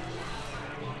Yeah. thing.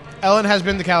 Ellen has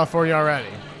been to California already.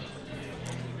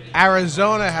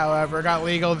 Arizona, however, got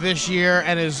legal this year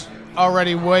and is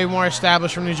already way more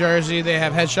established from New Jersey. They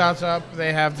have headshots up.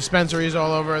 They have dispensaries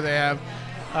all over. They have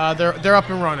they're up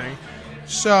and running.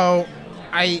 So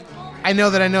I know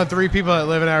that I know 3 people that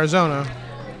live in Arizona.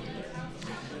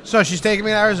 So she's taking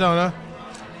me to Arizona.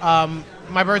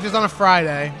 My birthday's on a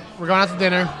Friday. We're going out to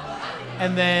dinner.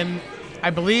 And then I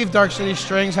believe Dark City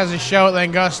Strings has a show at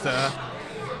Langusta.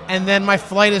 and then my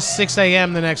flight is 6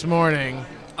 a.m. the next morning.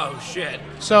 Oh shit.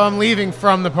 So I'm leaving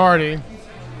from the party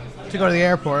to go to the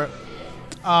airport.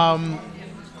 And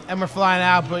we're flying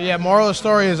out. But yeah, moral of the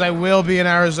story is I will be in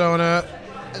Arizona.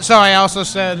 So I also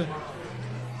said,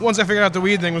 once I figured out the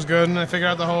weed thing was good and I figured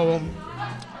out the whole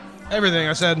everything,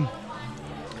 I said,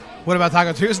 what about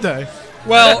Taco Tuesday?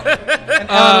 Well, And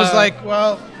Ellen was like,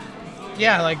 well,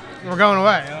 yeah, like, we're going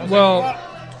away. And I was well, like,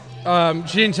 what?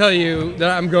 she didn't tell you that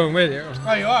I'm going with you.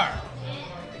 Oh, you are?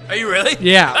 Are you really?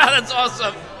 Yeah. That's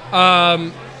awesome.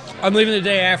 I'm leaving the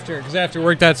day after because I have to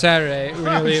work that Saturday when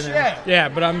you're Oh, leaving. shit. Yeah,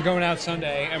 but I'm going out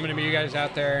Sunday. I'm going to meet you guys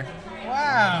out there.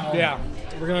 Wow. Yeah.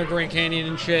 We're going to Grand Canyon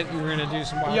and shit, and we're going to do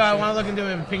some wild Yeah, I shit. want to look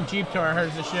into a pink Jeep tour. I heard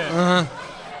it's the shit.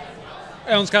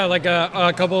 Ellen's got like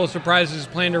a couple of surprises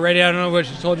planned already. I don't know what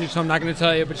she told you, so I'm not going to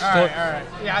tell you. But she All told. right, all right.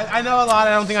 Yeah, I know a lot.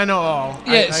 I don't think I know all.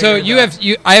 Yeah. I So agree with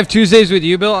that. I have Tuesdays with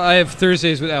you, Bill. I have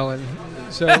Thursdays with Ellen.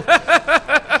 So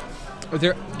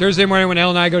Thursday morning when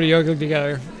Ellen and I go to yoga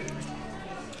together,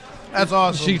 That's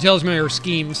awesome. she tells me her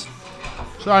schemes.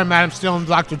 Sorry, Matt. I'm still in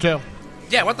Dr. 2.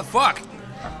 Yeah, what the fuck?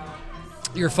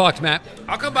 You're fucked, Matt.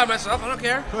 I'll come by myself. I don't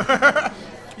care.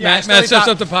 Matt still sets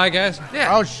eat up the podcast.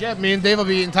 Yeah. Oh, shit. Me and Dave will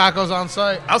be eating tacos on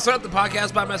site. I'll set up the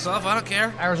podcast by myself. I don't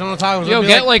care. Arizona tacos. Yo, will be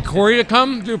get like Corey to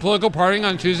come do political partying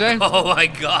on Tuesday. Oh my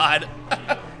god.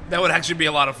 That would actually be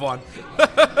a lot of fun.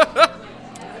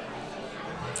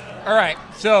 All right,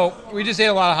 so we just ate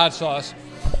a lot of hot sauce.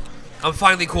 I'm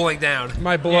finally cooling down.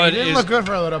 My Yeah, blood you didn't is look good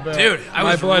for a little bit. Dude, I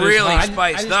My was blood is really hot. I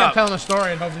spiced just kept up. telling a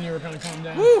story and hoping you were going to calm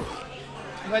down. Woo.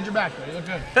 I'm glad you're back, though. You look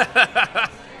good. I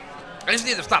just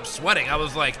need to stop sweating. I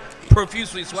was like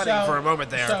profusely sweating for a moment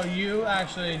there. So you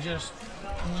actually just,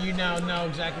 you now know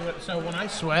exactly what. So when I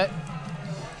sweat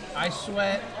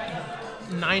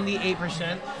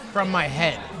 98% from my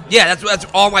head. Yeah, that's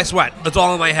all my sweat. That's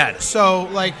all in my head. So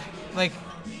like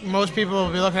most people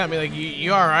will be looking at me like,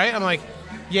 you all right? I'm like,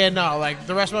 yeah, no. Like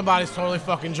the rest of my body's totally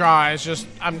fucking dry. It's just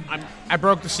I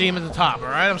broke the seam at the top. All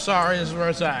right, I'm sorry. This is where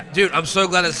it's at. Dude, I'm so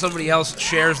glad that somebody else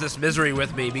shares this misery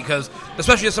with me because,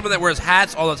 especially as someone that wears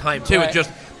hats all the time too, Right. it just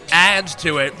adds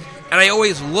to it. And I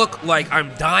always look like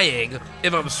I'm dying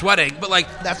if I'm sweating, but like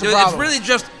That's the it's problem. really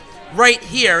just right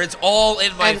here. It's all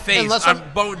in my And face. unless I'm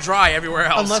I'm- bone dry everywhere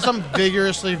else. Unless I'm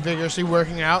vigorously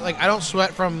working out, like I don't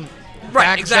sweat from Right,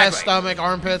 back, exactly. chest, stomach,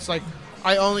 armpits. Like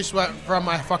I only sweat from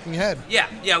my fucking head. yeah,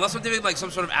 unless I'm doing like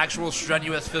some sort of actual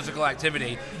strenuous physical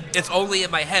activity, it's only in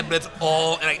my head, but it's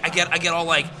all, and I get all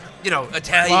like, you know,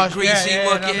 Italian Flush, greasy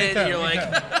looking, no, me too, and you're me like,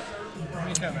 too.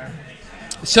 Me too, man.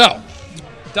 So,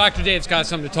 Dr. Dave's got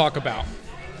something to talk about.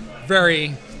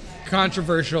 Very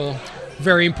controversial,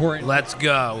 very important. let's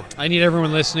go. I need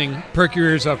everyone listening, perk your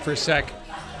ears up for a sec,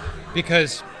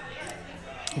 because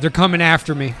they're coming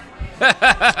after me.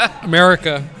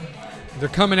 America, they're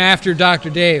coming after Dr.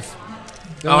 Dave.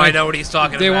 I know what he's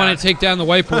talking They about. want to take down the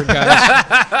whiteboard,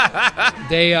 guys.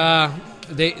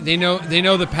 They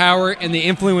know the power and the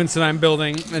influence that I'm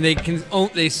building, and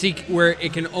they seek where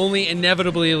it can only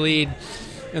inevitably lead,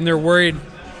 and they're worried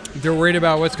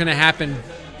about what's going to happen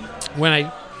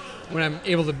when I'm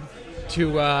able to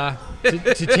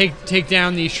take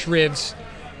down these shrivs.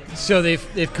 So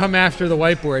they've come after the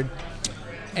whiteboard,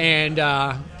 and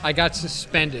I got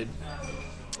suspended.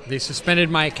 They suspended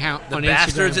my account the on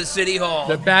bastards Instagram. at City Hall.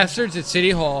 The bastards at City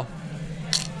Hall.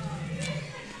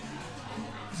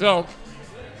 So,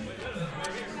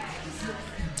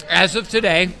 as of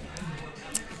today,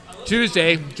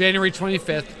 Tuesday, January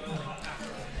 25th,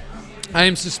 I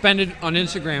am suspended on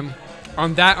Instagram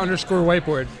on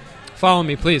that_whiteboard. Follow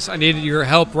me, please. I need your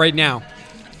help right now.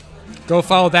 Go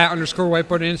follow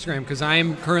that_whiteboard on Instagram because I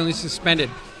am currently suspended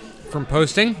from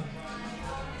posting,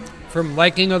 from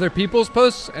liking other people's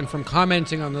posts, and from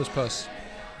commenting on those posts.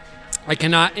 I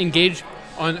cannot engage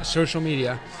on social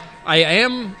media. I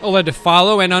am allowed to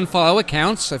follow and unfollow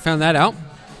accounts. I found that out.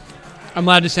 I'm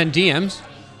allowed to send DMs.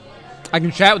 I can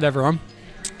chat with everyone.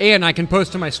 And I can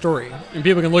post to my story. And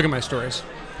people can look at my stories.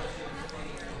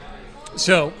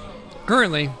 So,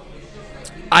 currently,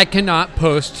 I cannot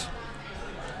post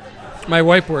my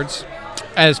whiteboards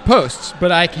as posts,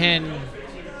 but I can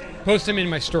post them in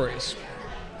my stories.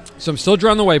 So I'm still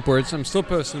drawing the whiteboards. I'm still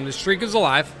posting them. The streak is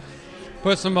alive.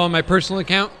 Post them on my personal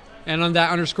account and on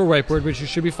that_whiteboard, which you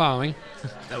should be following.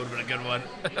 That would have been a good one.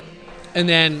 And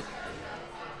then,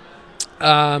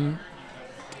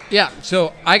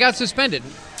 so I got suspended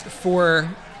for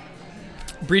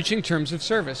breaching terms of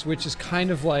service, which is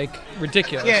kind of like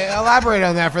ridiculous. Yeah, elaborate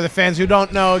on that for the fans who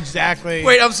don't know exactly.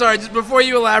 Wait, I'm sorry. Just before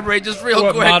you elaborate, just real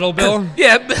What, quick. model Bill?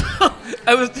 Yeah, Bill.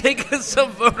 I was taking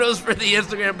some photos for the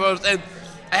Instagram post, and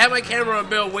I had my camera on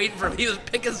Bill waiting for him. He was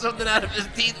picking something out of his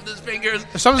teeth with his fingers.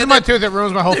 If something's in my tooth, it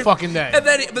ruins my whole fucking day. And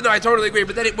then, but no, I totally agree.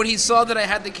 But then when he saw that I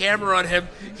had the camera on him,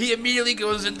 he immediately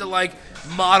goes into like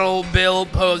model Bill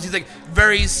pose. He's like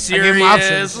very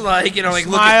serious, like like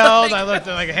smiled. looking. I looked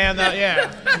at like a hand out.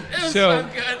 Yeah. It was So- so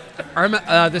good.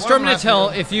 The story I'm going to tell,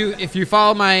 laughing if you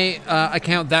follow my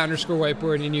account,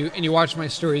 _whiteboard, and you watch my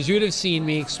stories, you would have seen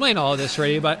me explain all of this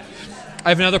already, but I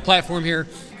have another platform here.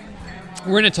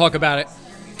 We're going to talk about it.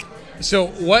 So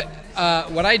what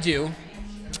I do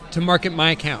to market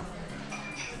my account,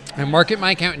 I market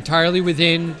my account entirely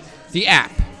within the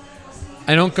app.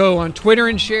 I don't go on Twitter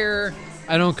and share.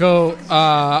 I don't go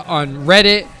on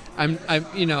Reddit.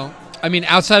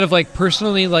 Outside of like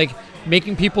personally like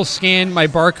making people scan my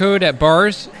barcode at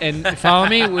bars and follow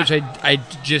me, which I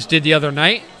just did the other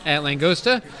night at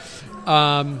Langosta.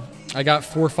 I got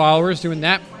 4 followers doing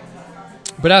that.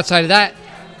 But outside of that,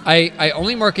 I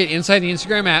only market inside the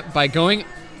Instagram app by going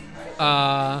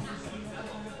and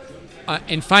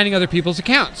finding other people's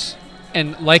accounts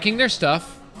and liking their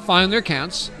stuff, following their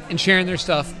accounts, and sharing their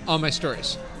stuff on my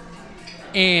stories.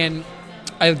 And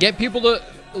I get people to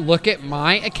look at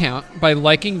my account by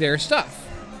liking their stuff.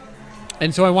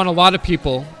 And so I want a lot of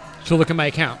people to look at my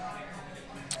account.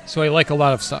 So I like a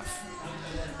lot of stuff.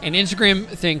 And Instagram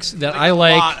thinks that I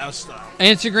like... a lot of stuff.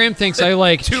 Instagram thinks I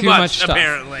like too much stuff.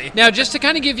 Apparently. Now, just to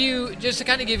kind of give you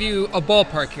a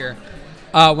ballpark here,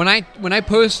 when I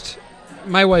post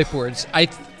my whiteboards,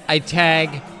 I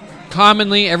tag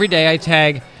commonly every day. I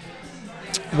tag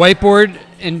whiteboard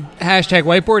and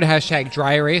hashtag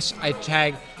dry erase. I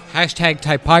tag hashtag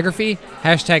typography,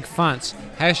 hashtag fonts,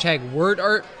 hashtag word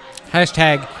art,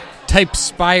 hashtag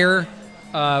typespire,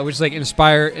 which is like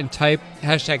inspire and type,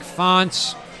 hashtag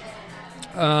fonts.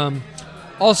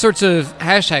 All sorts of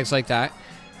hashtags like that,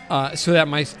 so that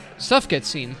my stuff gets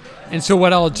seen. And so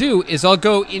what I'll do is I'll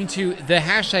go into the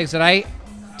hashtags that I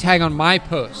tag on my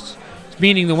posts,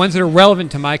 meaning the ones that are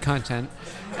relevant to my content,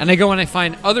 and I go and I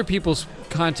find other people's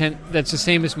content that's the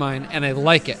same as mine, and I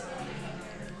like it.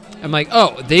 I'm like,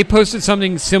 oh, they posted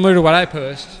something similar to what I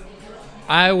post.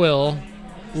 I will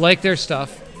like their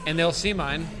stuff, and they'll see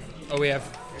mine. Oh, we have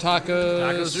tacos.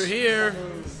 Tacos are here.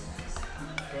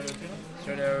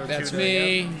 That's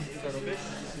me.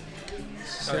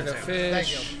 Soda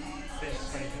Fish.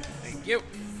 Thank you.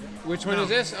 Which one is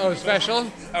this? Oh,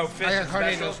 special. Oh, fish I got is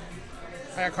special. carnitas.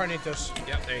 I got carnitas.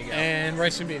 Yep, there you go. And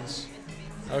rice and beans.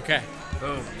 Okay.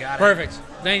 Boom, got it. Perfect.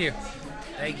 Thank you.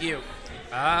 Thank you.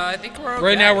 I think we're okay.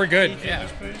 Right now we're good. Yeah.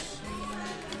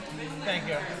 Thank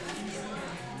you.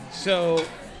 So,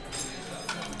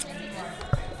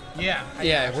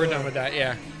 Yeah. we're done with that.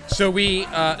 Yeah. So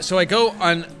so I go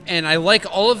on and I like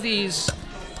all of these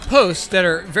posts that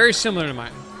are very similar to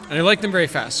mine, and I like them very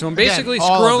fast. So I'm basically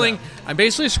all of scrolling. them. I'm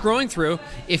basically scrolling through.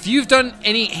 If you've done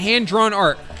any hand-drawn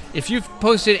art, if you've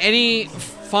posted any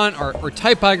font art or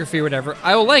typography or whatever,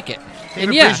 I will like it. It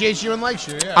And yeah, appreciates you and likes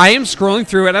you. Yeah. I am scrolling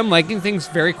through it. I'm liking things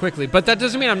very quickly, but that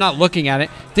doesn't mean I'm not looking at it.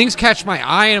 Things catch my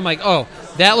eye, and I'm like, oh,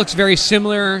 that looks very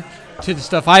similar to the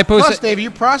stuff I posted. Plus, Dave, you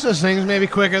process things maybe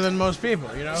quicker than most people.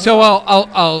 You know. So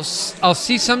I'll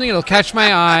see something, it'll catch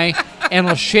my eye, and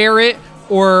I'll share it,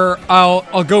 or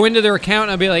I'll go into their account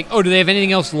and I'll be like, oh, do they have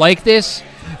anything else like this?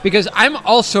 Because I'm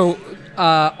also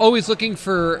always looking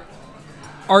for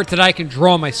art that I can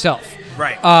draw myself.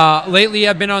 Right. Lately,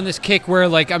 I've been on this kick where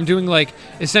like I'm doing like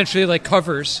essentially like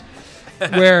covers,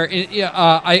 where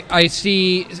I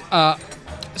see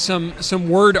some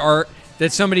word art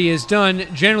that somebody has done,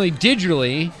 generally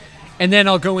digitally, and then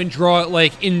I'll go and draw it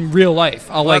like in real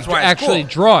life. I'll Well, like that's why it's actually cool.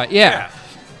 draw it. Yeah.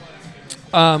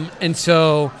 And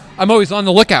so I'm always on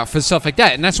the lookout for stuff like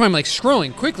that, and that's why I'm like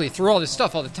scrolling quickly through all this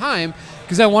stuff all the time,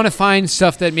 because I want to find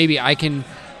stuff that maybe I can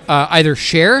either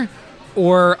share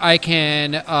or I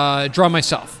can draw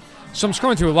myself. So I'm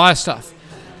scrolling through a lot of stuff,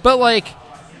 but like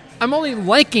I'm only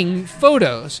liking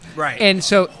photos, Right. And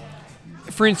so,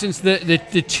 for instance,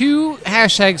 the 2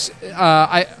 hashtags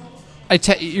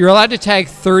you're allowed to tag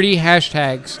 30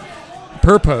 hashtags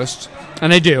per post,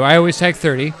 and I do. I always tag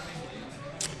 30.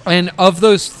 And of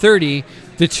those 30,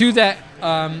 the 2 that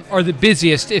are the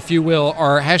busiest, if you will,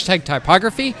 are hashtag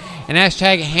typography and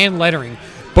hashtag hand lettering.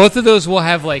 Both of those will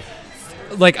have like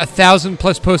 1,000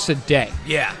 plus posts a day.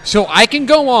 Yeah. So I can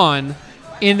go on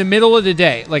in the middle of the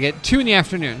day, like at 2 in the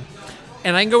afternoon,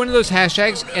 and I can go into those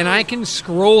hashtags and I can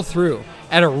scroll through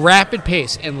at a rapid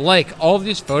pace and like all of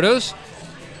these photos,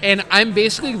 and I'm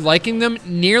basically liking them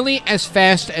nearly as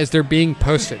fast as they're being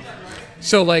posted.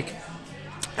 So like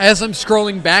as I'm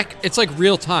scrolling back, it's like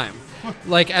real time.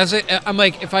 Like I'm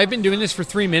like, if I've been doing this for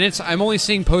 3 minutes, I'm only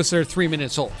seeing posts that are 3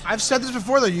 minutes old. I've said this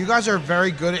before, though. You guys are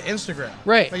very good at Instagram.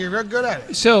 Right. Like, you're very good at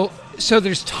it. So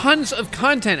there's tons of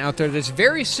content out there that's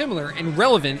very similar and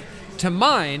relevant to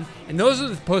mine, and those are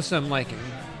the posts I'm liking.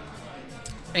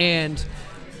 And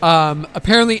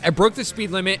apparently, I broke the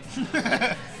speed limit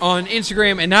on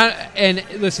Instagram,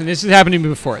 and listen, this has happened to me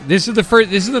before. This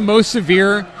is the most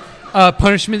severe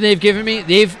punishment they've given me.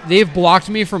 They've blocked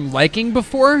me from liking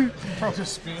before.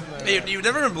 You've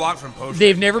never been blocked from posting.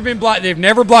 They've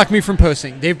never blocked me from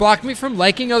posting. They've blocked me from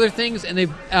liking other things,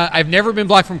 and I've never been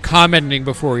blocked from commenting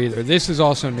before either. This is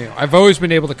also new. I've always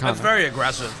been able to comment. That's very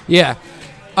aggressive. Yeah.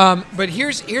 But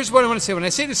here's what I want to say. When I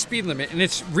say the speed limit, and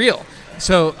it's real.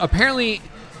 So apparently,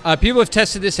 people have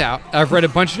tested this out. I've read a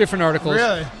bunch of different articles.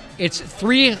 Really? It's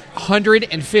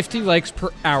 350 likes per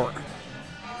hour.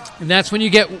 And that's when you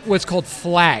get what's called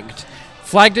flagged.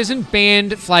 Flagged isn't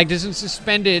banned. Flagged isn't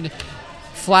suspended.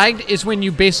 Flagged is when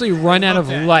you basically run out of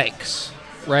likes,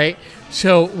 right?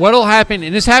 So what'll happen,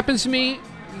 and this happens to me,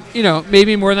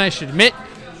 maybe more than I should admit,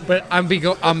 but I'm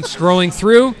scrolling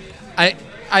through.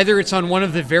 Either it's on one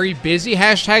of the very busy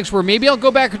hashtags where maybe I'll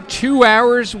go back 2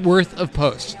 hours worth of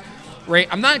posts, right?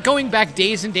 I'm not going back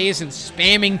days and days and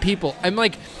spamming people. I'm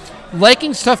like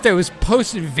liking stuff that was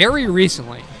posted very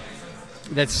recently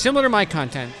that's similar to my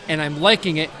content, and I'm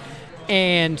liking it,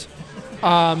 and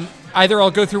either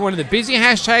I'll go through one of the busy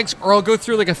hashtags or I'll go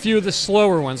through like a few of the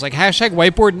slower ones, like hashtag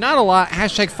whiteboard, not a lot,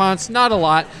 hashtag fonts, not a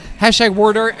lot, hashtag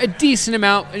word art, a decent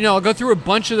amount. I'll go through a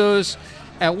bunch of those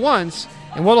at once,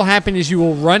 and what will happen is you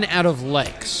will run out of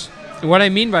likes. And what I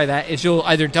mean by that is you'll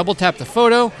either double tap the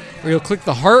photo or you'll click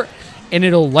the heart, and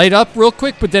it'll light up real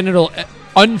quick, but then it'll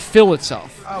unfill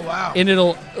itself. Oh, wow. And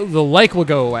the like will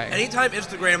go away. Anytime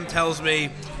Instagram tells me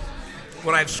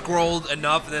when I've scrolled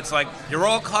enough and it's like, you're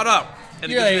all caught up,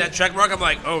 and it gives me that check mark, I'm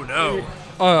like, oh no.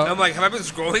 I'm like, have I been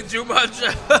scrolling too much?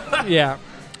 Yeah.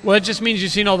 Well, it just means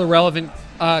you've seen all the relevant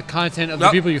content of the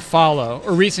people you follow,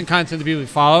 or recent content of the people you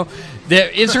follow.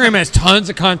 Instagram has tons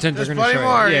of content they're going to show you.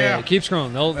 More, yeah. Keep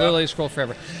scrolling. They'll let you scroll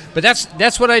forever. But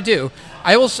that's what I do.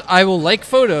 I will like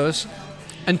photos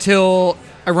until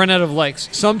I run out of likes.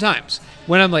 Sometimes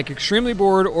when I'm like extremely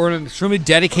bored or I'm extremely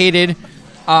dedicated.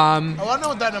 I want to know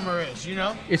what that number is.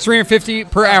 It's 350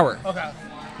 per hour. Okay.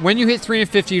 When you hit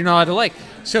 350, you're not allowed to like.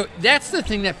 So that's the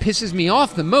thing that pisses me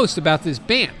off the most about this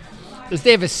ban, is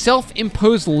they have a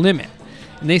self-imposed limit,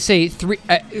 and they say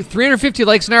 350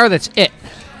 likes an hour. That's it.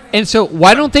 And so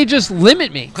why don't they just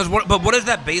limit me? But what is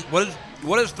that base?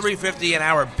 What is 350 an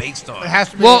hour based on? It has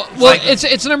to be. Well,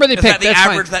 it's a number they picked. Is that the that's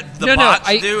average fine. that the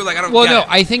bots do? Like, I don't. Well, get no. it.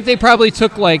 I think they probably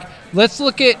took let's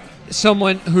look at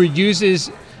someone who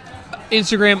uses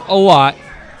Instagram a lot,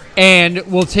 and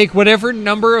we'll take whatever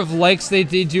number of likes they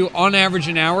do on average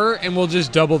an hour, and we'll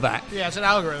just double that. Yeah, it's an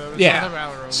algorithm. It's Yeah. another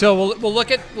algorithm. So we'll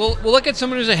look at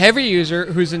someone who's a heavy user,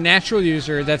 who's a natural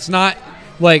user, that's not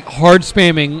like hard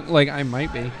spamming like I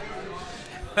might be.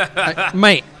 I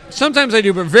might. Sometimes I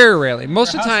do, but very rarely.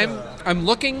 Most of the time,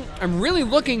 I'm really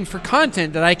looking for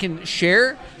content that I can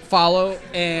share, follow,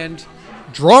 and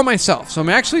draw myself. So I'm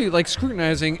actually like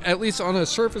scrutinizing, at least on a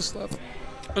surface level.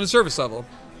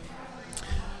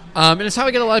 And it's how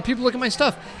I get a lot of people look at my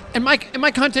stuff. And my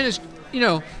content is,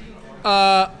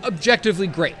 objectively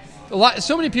great.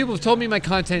 So many people have told me my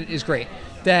content is great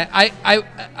that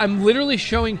I'm literally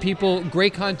showing people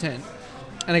great content,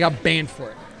 and I got banned for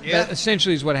it. Yeah. That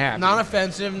essentially is what happened.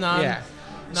 Non-offensive, So-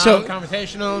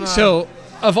 non-confrontational. So,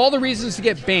 of all the reasons to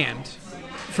get banned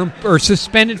from or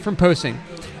suspended from posting,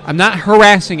 I'm not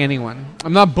harassing anyone.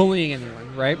 I'm not bullying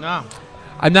anyone, right? No.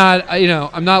 I'm not,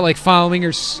 I'm not like following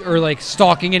or like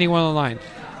stalking anyone online.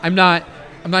 I'm not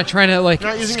trying to like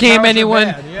You're not using scam your powers for anyone.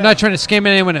 bad, yeah. I'm not trying to scam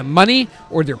anyone of money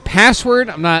or their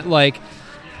password. I'm not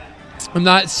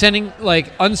sending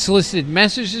like unsolicited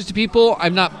messages to people.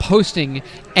 I'm not posting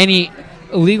any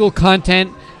illegal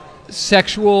content,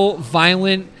 sexual,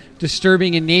 violent,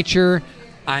 disturbing in nature.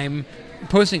 I'm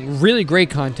posting really great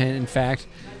content, in fact,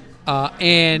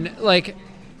 and like.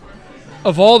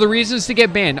 Of all the reasons to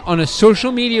get banned on a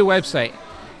social media website,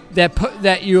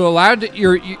 that you allowed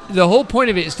the whole point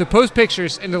of it is to post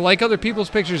pictures and to like other people's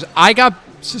pictures. I got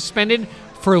suspended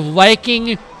for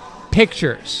liking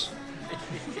pictures.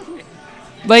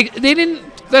 Like they didn't.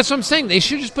 That's what I'm saying. They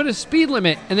should just put a speed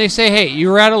limit and they say, "Hey,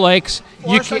 you're out of likes."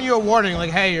 Or send you a warning, like,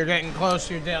 "Hey, you're getting close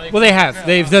to your daily." Well, they have.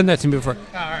 They've done that to me before.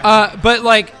 right. But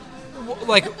like,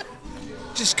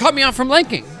 just cut me off from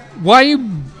liking. Why are you?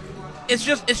 It's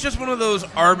just one of those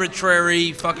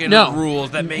arbitrary fucking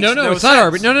rules that makes no, no it's sense. not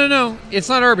arbitrary. No, it's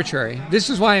not arbitrary. This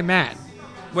is why I'm mad.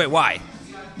 Wait, why?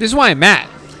 This is why I'm mad.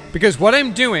 Because what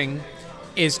I'm doing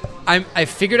is I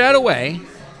figured out a way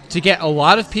to get a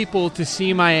lot of people to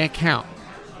see my account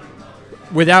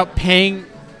without paying.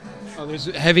 Oh, there's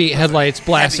heavy headlights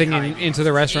blasting into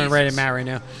the restaurant right at Matt right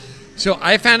now. So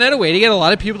I found out a way to get a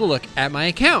lot of people to look at my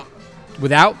account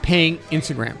without paying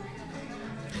Instagram.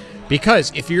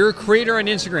 Because if you're a creator on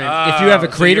Instagram, if you have a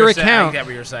creator account, I get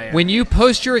what you're saying. when you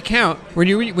post your account, when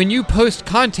you post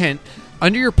content,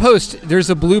 under your post there's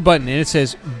a blue button and it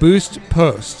says Boost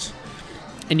Posts.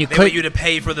 And you They click want you to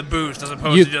pay for the boost as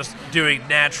opposed to just doing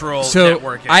natural so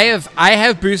networking. I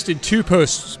have boosted 2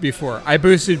 posts before. I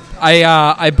boosted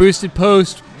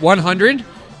post 100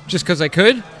 just because I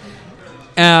could,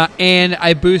 and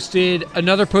I boosted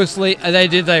another post that I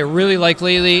did that I really liked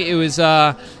lately. It was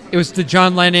the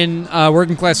John Lennon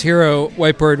Working Class Hero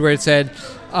whiteboard where it said,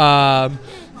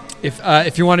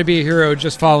 if you want to be a hero,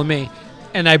 just follow me.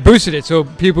 And I boosted it so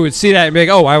people would see that and be like,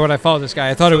 oh, why would I follow this guy?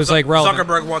 I thought it was like relevant.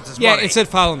 Zuckerberg wants his Yeah, money. it said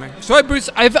follow me. So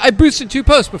I boosted 2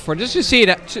 posts before just to see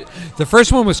it. The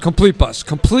first one was complete bust,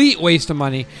 complete waste of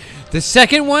money. The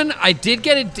second one, I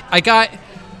got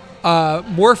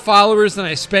more followers than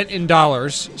I spent in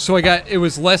dollars. So it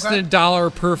was less than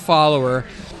 $1 per follower.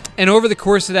 And over the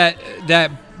course of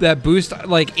that boost,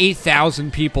 like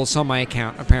 8,000 people saw my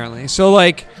account apparently. So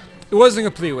like it wasn't a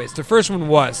complete waste. The first one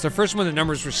was. The first one, the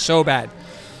numbers were so bad.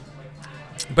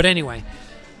 But anyway,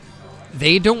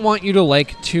 they don't want you to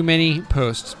like too many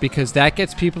posts because that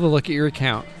gets people to look at your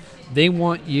account. They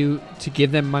want you to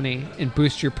give them money and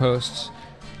boost your posts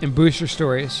and boost your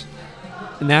stories.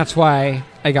 And that's why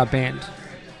I got banned.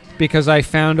 Because I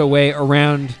found a way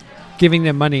around giving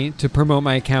them money to promote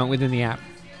my account within the app.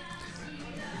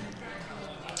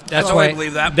 That's I why totally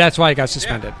believe that. That's why I got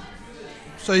suspended.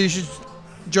 So you should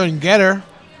join Getter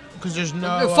because there's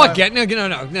no. Fuck Get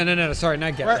no. Sorry,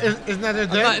 not Get. Right, isn't that their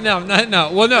thing?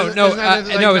 No. Well, no. Isn't that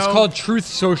like No, it's no- called Truth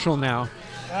Social now.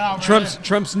 Oh,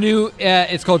 Trump's new.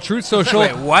 It's called Truth Social.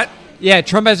 Wait, what? Yeah,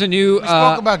 Trump has a new. We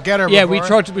spoke about Getter Yeah,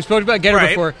 before. we spoke about Getter Right.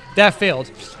 before. That failed.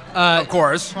 Of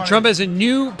course. Trump has a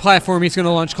new platform he's going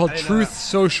to launch called Truth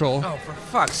Social, Oh, for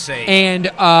fuck's sake. and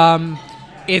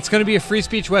it's going to be a free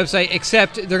speech website.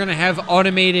 Except they're going to have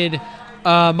automated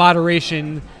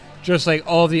moderation, just like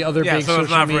all the other Yeah, big so it's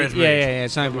social not media. free speech. Yeah.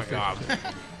 It's not Oh, my free God.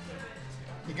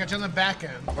 You get you on the back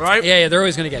end. All right? Yeah, they're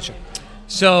always going to get you.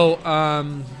 So,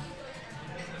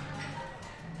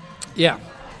 yeah.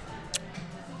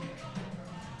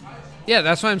 Yeah,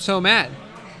 that's why I'm so mad.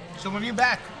 So when are you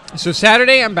back? So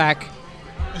Saturday I'm back.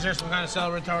 Is there some kind of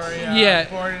celebratory Yeah.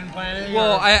 board and planning?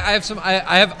 Well, or-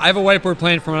 I have a whiteboard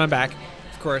planned for when I'm back,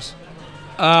 of course.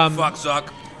 Fuck Zuck.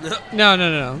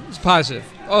 No. It's positive.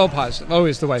 Oh, positive.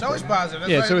 Always the whiteboard. It's always positive.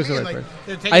 That's Yeah, what it's I always the mean, whiteboard. like,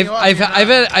 they're taking you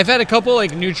off, I've had a couple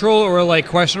like neutral or like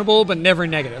questionable, but never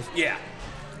negative. Yeah.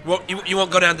 Well, you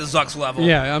won't go down to Zuck's level.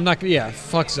 Yeah, I'm not. Yeah,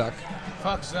 fuck Zuck.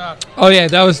 Fuck Zuck. Oh yeah,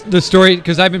 that was the story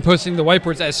because I've been posting the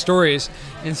whiteboards as stories,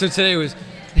 and so today it was,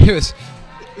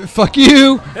 fuck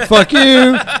you,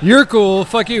 you're cool,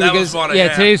 fuck you. That was Because funny, yeah.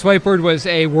 today's whiteboard was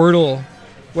a Wordle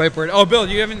whiteboard. Oh, Bill,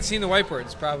 you haven't seen the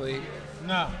whiteboards probably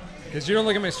No. because you don't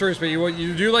look at my stories, but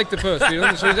you do like the post. You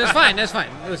don't the stories. That's fine.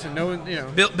 Listen, no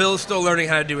one, Bill's still learning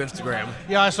how to do Instagram.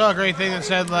 Yeah, I saw a great thing that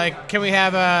said like, can we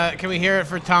hear it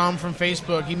for Tom from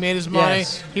Facebook? He made his money.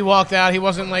 Yes. He walked out. He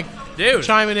wasn't like Dude.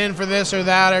 chiming in for this or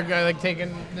that or like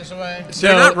taking this away.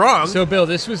 They're not wrong. So Bill,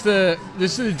 this is the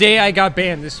day I got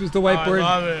banned. This was the Oh, I whiteboard.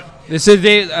 love it. This is the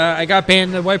day I got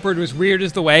banned. The whiteboard was weird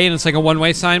as the way, and it's like a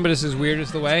one-way sign, but it's as weird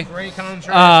as the way. Great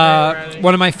contrast.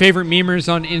 One of my favorite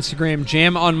memers on Instagram,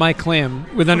 Jam on My Clam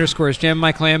with underscores. Jam on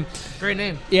My Clam. Great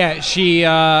name. Yeah, she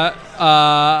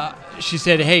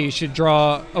said, "Hey, you should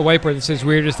draw a whiteboard that says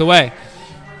weird as the way."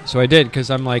 So I did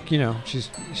because I'm like, she's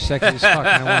sexy as fuck.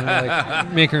 And I want to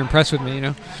like make her impressed with me,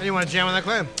 And you want to jam on that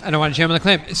claim? I don't want to jam on the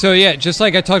clam. So yeah, just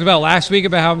like I talked about last week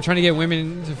about how I'm trying to get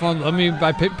women to fall in love with me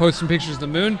by posting pictures of the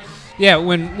moon. Yeah,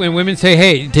 when women say,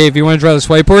 "Hey, Dave, you want to draw this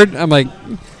whiteboard?" I'm like,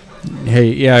 "Hey,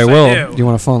 yeah, I will. Do you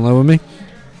want to fall in love with me?"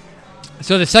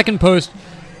 So the second post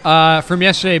from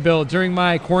yesterday, Bill, during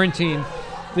my quarantine,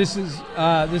 this is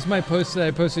my post that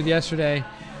I posted yesterday,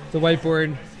 the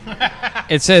whiteboard.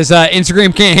 It says,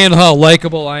 "Instagram can't handle how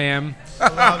likable I am." I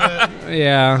love it.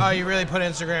 Yeah. Oh, you really put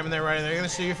Instagram in there right? They're gonna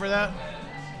sue you for that?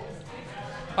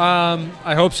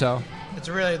 I hope so. It's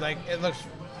really like it looks.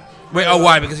 Wait,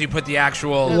 why? Because you put the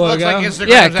actual. It looks like Logo. Instagram's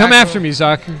Yeah, come actual- after me,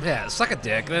 Zuck. Yeah, suck a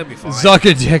dick. That'd be fine. Zuck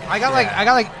a dick. I got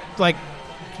like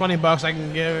 $20 I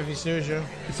can give if he sues you.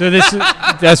 So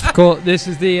that's cool. This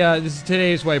is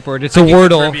today's whiteboard. It's a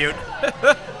Wordle. Tribute.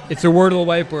 It's a Wordle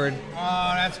whiteboard.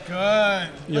 Oh, that's good.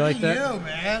 You Look like at that? you,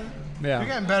 man. You're Yeah.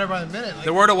 getting better by the minute. Like,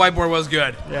 The word of whiteboard was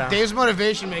good. Yeah. Dave's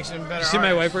motivation makes him better. You see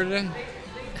my artist. whiteboard today?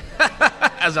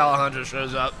 As Alejandra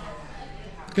shows up.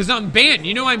 Because I'm banned.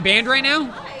 You know I'm banned right now? Why?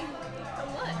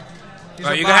 From what? He's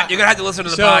All a right, bot. you're gonna have to listen to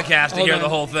the So, podcast to hold hear on. the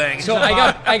whole thing. So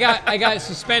I got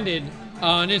suspended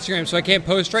on Instagram, so I can't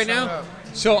post right now. up.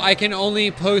 So I can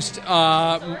only post.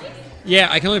 Yeah,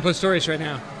 I can only post stories right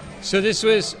now. So this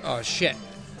was shit.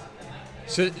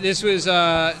 So this was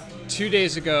 2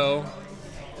 days ago.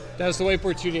 That was the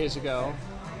whiteboard 2 days ago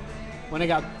when I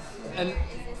got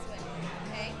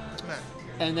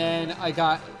and then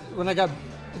when I got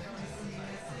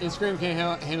Instagram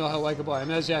can't handle how likable I am.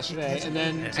 That was yesterday, and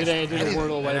then today I did a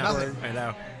Wordle whiteboard. I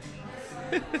know.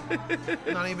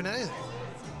 Not even anything.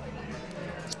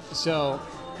 So.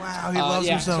 Wow, he loves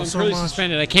So himself I'm so totally much.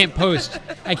 suspended. I can't post.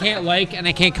 I can't like and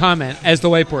I can't comment as the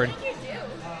whiteboard.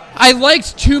 I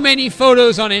liked too many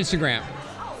photos on Instagram.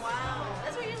 Oh, wow.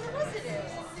 That's what you're supposed to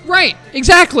do. Right,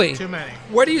 exactly. Too many.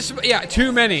 What do you? Yeah,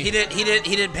 too many. He didn't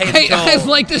pay the toll. I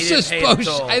like the He didn't pay the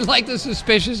suspicious. toll. I like the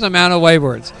suspicious amount of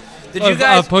whiteboards. Did you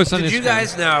guys? post on Did you Instagram.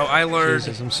 guys know? I learned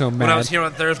Jesus, I'm so when I was mad. here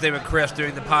on Thursday with Chris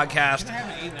doing the podcast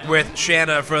with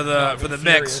Shanna for the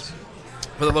mix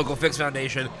for the local Fix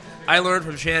Foundation. I learned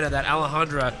from Shanna that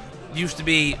Alejandra used to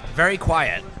be very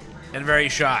quiet and very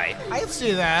shy. I can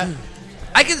see that.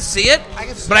 I can see it, I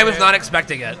can see but I was it. not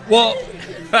expecting it. Well,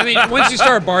 I mean, once you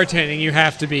start bartending, you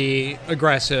have to be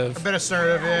aggressive. A bit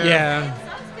assertive, yeah. Yeah.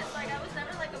 Sucks 'cause, like, I was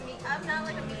never like a mean. I'm not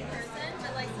like a mean person,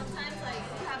 but like sometimes like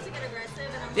you have to get aggressive,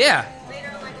 and I'm Yeah. like,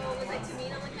 later I'm like, oh, was I too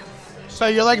mean? I'm like, no. So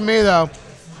you're like me, though.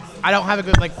 I don't have a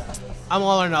good, like, I'm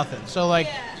all or nothing. So, like,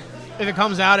 if it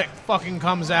comes out, it fucking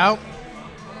comes out.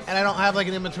 And I don't have, like,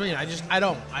 an in-between. I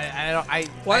don't.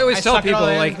 Well, I always tell suck it all people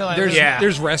in like until I there's lose Yeah.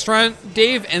 there's restaurant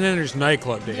Dave and then there's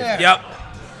nightclub Dave. Yeah. Yep.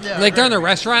 Yeah, Like during right. the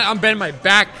restaurant, I'm bending my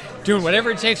back, doing whatever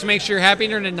it takes to make sure you're happy.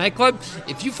 During the nightclub,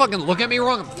 if you fucking look at me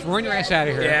wrong, I'm throwing your ass out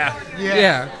of here. Yeah.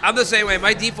 Yeah. I'm the same way.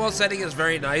 My default setting is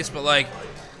very nice, but like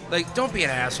don't be an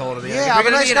asshole to me. Like, if Yeah, I'm you're a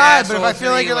gonna nice be an guy, but if asshole I to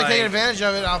feel like me, you're, like, taking advantage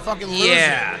of it, I'll fucking lose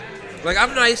yeah. it. Like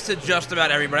I'm nice to just about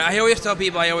everybody. I always tell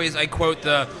people. I quote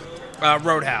the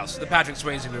Roadhouse, the Patrick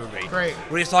Swayze movie. Great.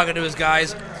 When he's talking to his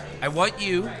guys, I want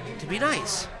you to be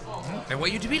nice. I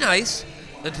want you to be nice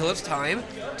until it's time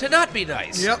to not be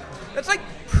nice. Yep. That's like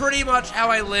pretty much how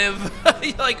I live,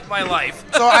 like my life.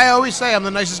 So I always say I'm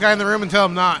the nicest guy in the room until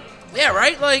I'm not. Yeah,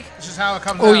 right. Like It's just how it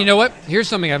comes out. Oh, you know what? Here's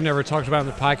something I've never talked about on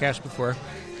the podcast before.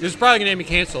 This is probably gonna get me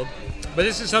canceled, but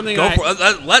this is something. go for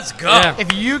it. Let's go. Yeah.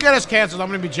 If you get us canceled, I'm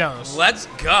going to be jealous. Let's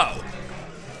go.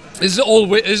 This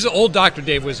is old Dr.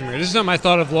 Dave Wisemere. This is something I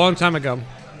thought of a long time ago.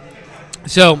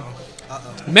 So,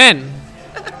 men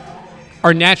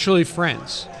are naturally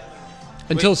friends.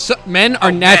 Men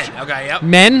are men. Okay, yep.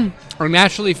 Men are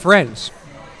naturally friends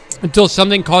until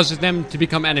something causes them to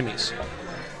become enemies.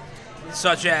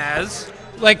 Such as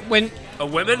Like when a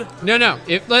women. no.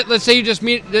 If let's say you just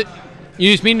meet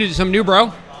some new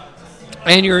bro,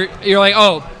 and you're like,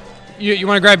 oh, you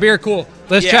want to grab beer? Cool.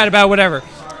 Let's Yeah. chat about whatever.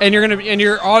 And you're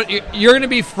gonna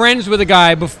be friends with a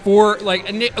guy before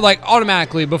like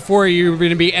automatically before you're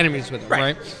gonna be enemies with him,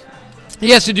 right? He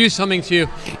has to do something to you,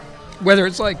 whether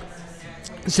it's like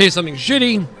say something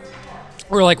shitty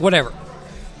or like whatever.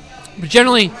 But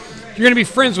generally, you're gonna be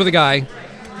friends with a guy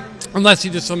unless he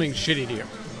does something shitty to you,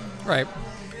 right?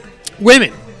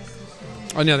 Women,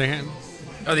 on the other hand,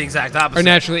 Oh, the exact opposite. are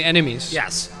naturally enemies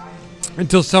Yes,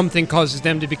 until something causes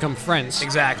them to become friends.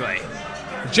 exactly.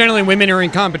 Generally, women are in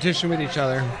competition with each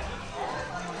other.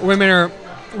 Women are,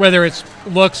 whether it's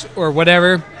looks or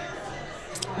whatever,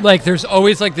 like there's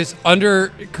always like this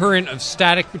undercurrent of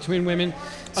static between women.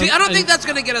 See, I don't think that's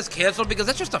going to get us canceled because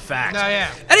that's just a fact. No, yeah.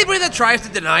 Anybody that tries to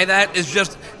deny that is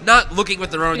just not looking with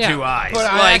their own Yeah. two eyes. But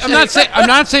I Like, actually- I'm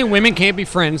not saying women can't be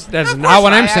friends. That's Of not course what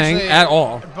not. I'm I saying actually- at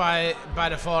all. By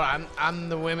default, I'm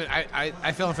the women.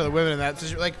 I feel for the women in that. It's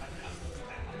just, like,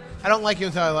 I don't like you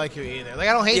until I like you either. Like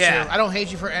I don't hate Yeah. you. I don't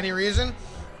hate you for any reason.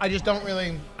 I just don't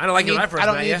really. I don't like you when I first I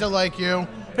don't met need you. to like you.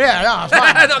 Yeah, no, it's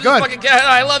fine. I'm just Good. fucking kidding.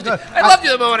 I loved you. Good. I loved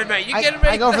you the moment I met you. You kidding me?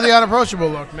 I go for the unapproachable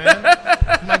look, man.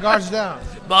 My guard's down.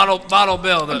 model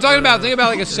bill. I'm talking about, think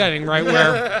about like a setting, right,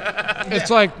 where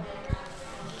it's like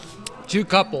two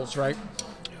couples, right?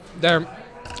 They're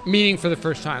meeting for the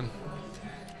first time.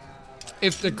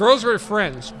 If the girls are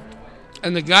friends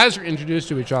and the guys are introduced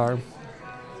to each other,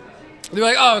 they're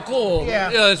like, oh, cool. Yeah.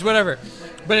 It's whatever.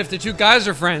 But if the two guys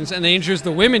are friends and they introduce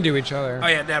the women to each other, Oh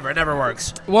yeah, never. It never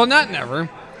works. well, not never,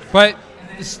 but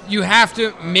you have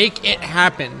to make it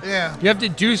happen. Yeah. You have to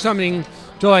do something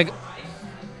to like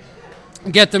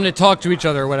get them to talk to each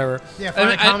other or whatever. Yeah,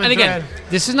 find a common and again, thread.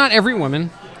 this is not every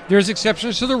woman. There's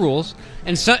exceptions to the rules,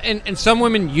 and some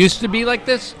women used to be like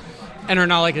this, and are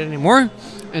not like it anymore.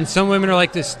 And some women are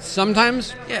like this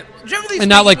sometimes. Yeah, generally And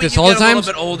not speaking, like when this you all get the a time.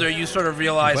 little bit older, you sort of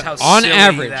realize But how on silly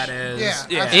average, that is. Yeah,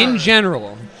 yeah. absolutely. In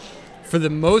general, for the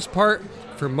most part,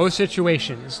 for most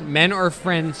situations, men are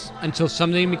friends until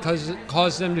something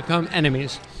causes them to become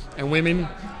enemies, and women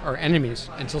are enemies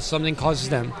until something causes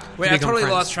them Wait, to I become totally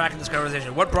friends. lost track of this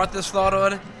conversation. What brought this thought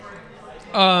on?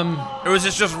 Or was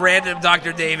this just random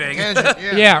Dr. Daving?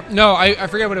 Tangent, Yeah, no, I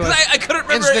forget what it was. I couldn't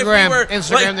remember Instagram. if we were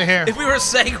Instagram like, to here. if we were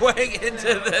segueing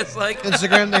into this. Like,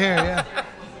 Instagram to here, yeah.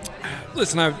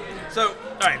 Listen, I so all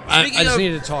right. I Speaking just of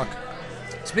needed to talk.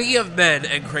 speaking of men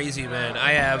and crazy men,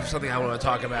 I have something I want to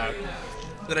talk about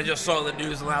that I just saw in the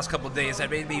news in the last couple of days that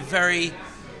made me very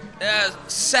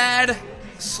sad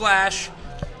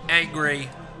 / angry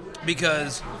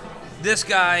because this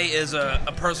guy is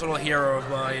a personal hero of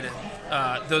mine.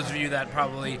 Those of you that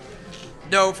probably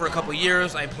know, for a couple of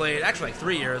years, I played, actually like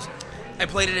 3 years, I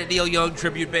played in a Neil Young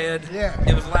tribute band. Yeah.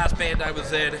 It was the last band I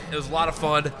was in. It was a lot of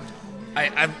fun.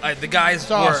 The guys It's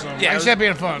were... awesome. Yeah, Except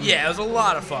being fun. Yeah, it was a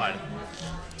lot of fun.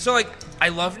 So, like, I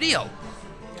love Neil.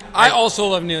 I also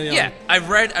love Neil Young. Yeah, I've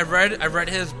read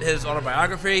his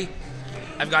autobiography.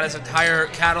 I've got his entire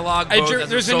catalog. Both as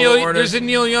There's a a solo Neil artist. there's a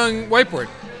Neil Young whiteboard.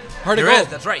 Hard to There go. is.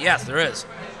 That's right. Yes, there is.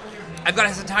 I've got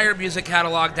his entire music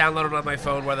catalog downloaded on my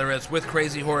phone, whether it's with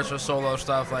Crazy Horse or solo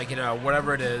stuff, like,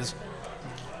 whatever it is.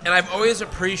 And I've always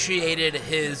appreciated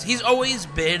his. He's always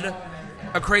been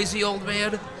a crazy old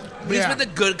man, but he's Yeah. been the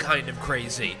good kind of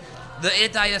crazy, the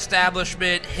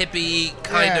anti-establishment hippie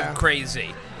kind Yeah. of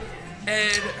crazy.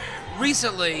 And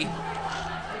recently,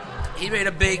 he made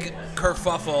a big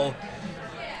kerfuffle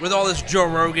with all this Joe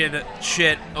Rogan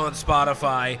shit on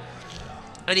Spotify,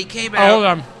 and he came out. Hold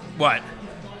on. What?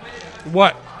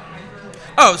 What?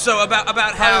 Oh, so about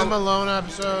How how the Malone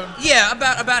episode. yeah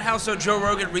about how so Joe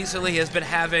Rogan recently has been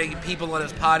having people on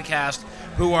his podcast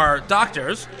who are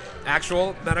doctors,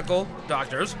 actual medical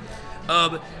doctors,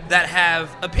 that have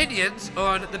opinions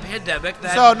on the pandemic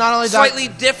that So not only slightly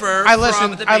differ I from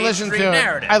listened. the I mainstream listened to it.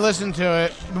 narrative. I listened to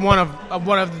it. One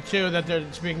of the two that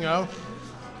they're speaking of.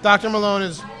 Dr. Malone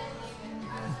has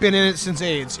been in it since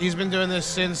AIDS. He's been doing this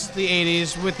since the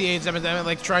 80s with the AIDS epidemic,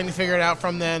 like trying to figure it out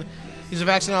from then. He's a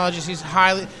vaccinologist. He's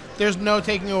highly. There's no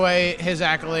taking away his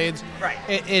accolades. Right.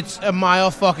 It's a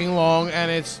mile fucking long, and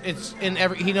it's in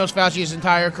every. He knows Fauci's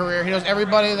entire career. He knows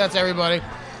everybody. That's everybody.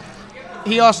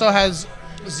 He also has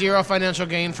zero financial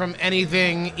gain from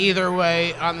anything either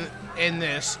way in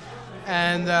this,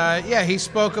 and yeah, he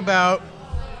spoke about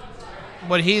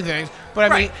what he thinks.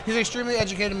 But I mean, Right. he's an extremely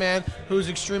educated man who's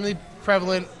extremely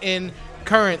prevalent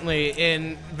currently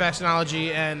in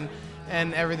vaccinology and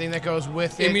everything that goes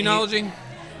with it. Immunology?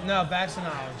 No,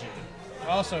 vaccinology.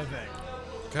 Also a thing.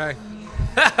 Okay.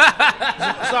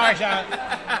 Sorry, Sean.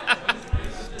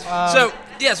 So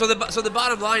yeah, so the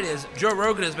bottom line is Joe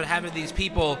Rogan has been having these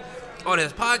people on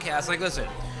his podcast. Like, listen,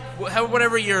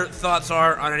 whatever your thoughts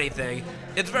are on anything,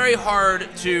 it's very hard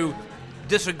to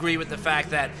disagree with the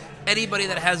fact that anybody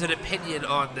that has an opinion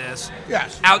on this,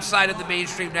 Yes. outside of the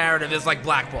mainstream narrative, is like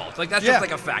blackballed. Like, that's Yeah. just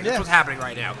like a fact. That's Yeah. what's happening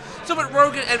right now. So, but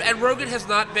Rogan and Rogan has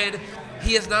not been.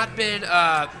 He has not been.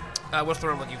 What's the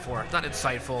word I'm looking for? Not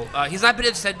insightful. He's not been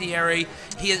incendiary.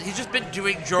 He's just been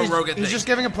doing Joe Rogan He's things. just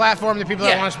giving a platform to people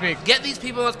that want to speak. Get these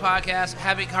people on his podcast,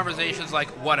 having conversations like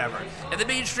whatever. And the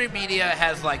mainstream media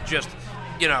has like just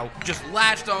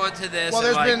latched on to this. Well, and,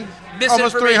 there's like, been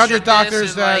almost misinformation 300 this doctors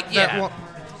and, that, like, yeah. that want,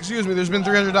 excuse me, there's been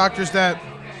 300 doctors that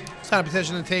signed a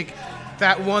petition to take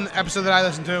that one episode that I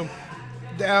listened to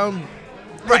down.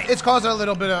 Right. It's caused a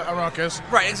little bit of a ruckus.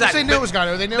 Right, exactly. They knew it was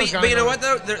going to. They knew it was going to. But you know what,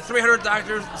 though? There 300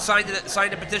 doctors signed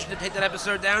a petition to take that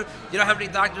episode down. You know how many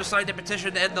doctors signed a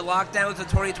petition to end the lockdowns in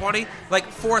 2020? Like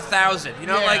 4,000. You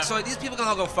know, Yeah. like, so these people can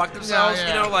all go fuck themselves. Yeah,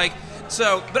 You yeah. know, like,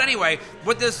 so. But anyway,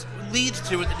 what this leads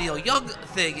to with the Neil Young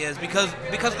thing is because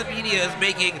the media is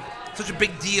making such a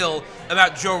big deal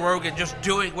about Joe Rogan just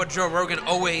doing what Joe Rogan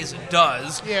always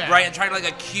does, Yeah. right? And trying to like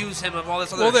accuse him of all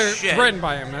this other Well, they're shit. threatened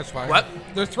by him. That's why. What?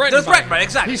 They're threatened. by him. right?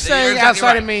 Exactly. He's You're saying exactly outside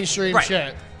right. of mainstream Right.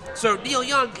 shit. So Neil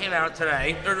Young came out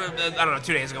today, or I don't know,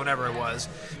 2 days ago, whenever it was,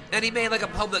 and he made like a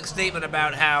public statement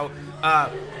about how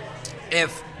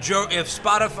if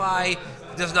Spotify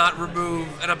does not remove,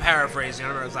 and I'm paraphrasing, I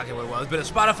don't remember exactly what it was, but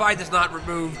if Spotify does not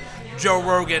remove Joe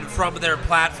Rogan from their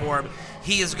platform,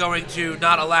 he is going to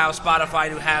not allow Spotify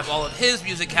to have all of his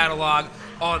music catalog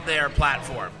on their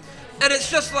platform. And it's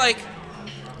just like,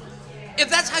 if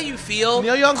that's how you feel,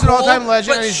 Neil Young's an all-time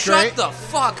legend, but and he's shut great. the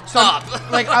fuck So,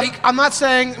 up. like, I'm not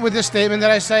saying with this statement that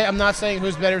I say, I'm not saying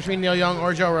who's better between Neil Young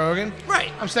or Joe Rogan.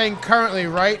 Right. I'm saying currently,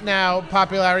 right now,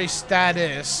 popularity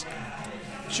status,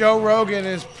 Joe Rogan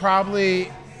is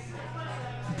probably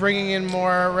bringing in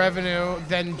more revenue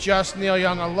than just Neil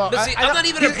Young alone. But see, I'm not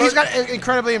even he's got an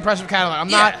incredibly impressive catalog. I'm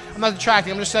not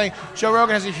detracting. I'm just saying Joe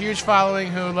Rogan has a huge following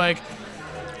who like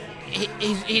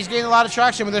he's getting a lot of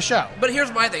traction with this show. But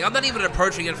here's my thing. I'm not even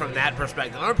approaching it from that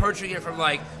perspective. I'm approaching it from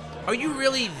like, are you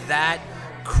really that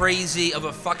crazy of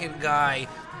a fucking guy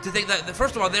to think that?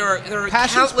 First of all, there are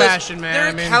Passion's countless passion, man. there are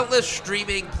I mean, countless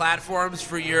streaming platforms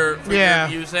for your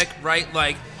music, right?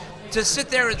 Like to sit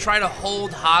there and try to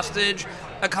hold hostage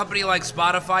a company like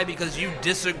Spotify because you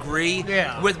disagree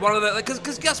with one of the...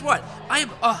 Because guess what? I am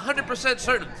 100%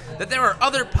 certain that there are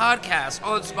other podcasts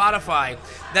on Spotify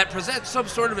that present some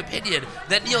sort of opinion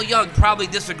that Neil Young probably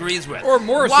disagrees with. Or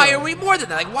more Why so. are we more than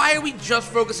that? Like, why are we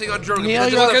just focusing on Joe Rogan? Neil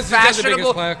Because Young it's is the biggest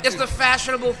fashionable... platform. It's the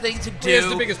fashionable thing to do. It's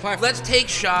the biggest platform. Let's take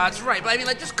shots. Right, but I mean,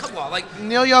 like, just come on. Like,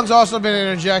 Neil Young's also been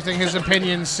interjecting his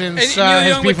opinions since And his Neil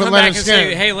Young would beef with come back Leonard and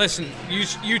Skinner. say, "Hey, listen,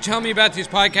 you tell me about these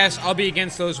podcasts, I'll be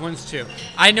against those ones too.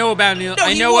 I know about Neil. No,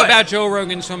 I he know would. about Joe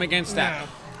Rogan, so I'm against that." No.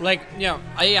 Like,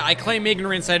 I claim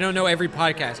ignorance. I don't know every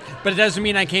podcast, but it doesn't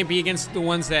mean I can't be against the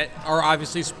ones that are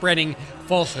obviously spreading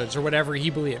falsehoods or whatever he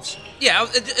believes. yeah,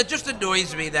 it just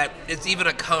annoys me that it's even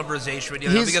a conversation with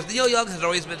Neil Young, because Neil Young has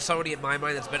always been somebody in my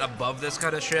mind that's been above this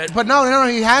kind of shit. But no,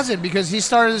 he hasn't, because he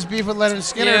started his beef with Leonard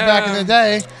Skinner Yeah. back in the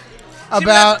day See, but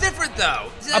about that's different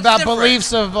though. See, that's about different.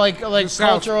 beliefs of like South.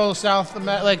 cultural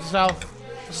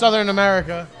Southern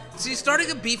America. See, starting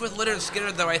a beef with Leonard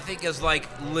Skinner, though, I think is, like,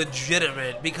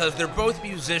 legitimate, because they're both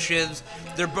musicians,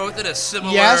 they're both in a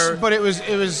similar... Yes, but it was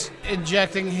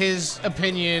injecting his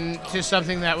opinion to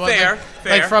something that was Fair,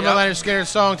 like from yep. a Leonard Skinner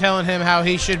song telling him how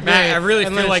he should be. Matt, I really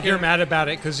And feel Leonard like you're Skinner- mad about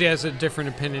it because he has a different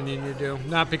opinion than you do,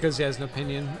 not because he has an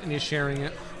opinion and he's sharing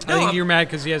it. No, I think I'm- you're mad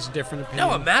because he has a different opinion.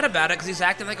 No, I'm mad about it because he's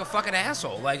acting like a fucking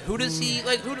asshole. Like, who does he...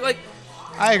 Like,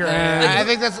 I agree. Like, I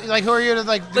think that's like, who are you to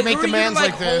like like make who are demands you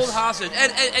to, like hold this? hostage?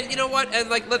 And you know what? And,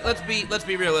 like, let's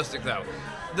be realistic, though.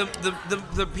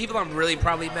 The people I'm really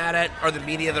probably mad at are the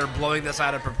media that are blowing this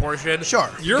out of proportion. Sure.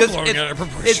 You're 'Cause blowing it out of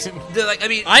proportion. They're like, I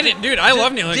mean, I didn't, dude. I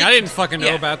love Neil Young. I didn't fucking know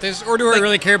yeah. about this, or do I Like-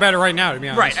 really care about it right now? To be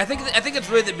honest, Right, I think it's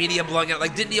really the media blowing out.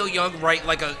 Like, did Neil Young write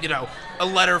like a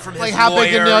letter from his Like, how lawyer?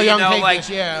 big did Neil Young you know, take like, this?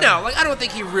 Yeah. No, like I don't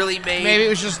think he really made. Maybe it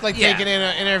was just like Yeah. taking in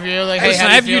an interview. Like, hey, Listen, how I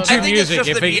do have you feel? I YouTube think it's Music. just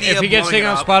If the he media gets blowing taken it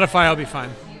on up. Spotify, I'll be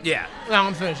fine. Yeah, No,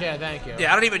 I'm finished. Yeah, thank you.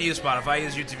 yeah. I don't even use Spotify. I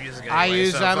use YouTube Music. Anyway, I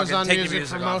use so fucking Amazon take your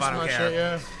Music for off, most I of don't my care. shit.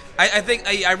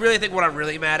 Yeah. I really think what I'm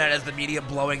really mad at is the media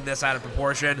blowing this out of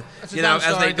proportion. That's a You know, dumb as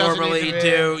story. they It doesn't need normally to be.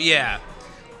 do. Yeah,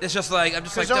 it's just like I'm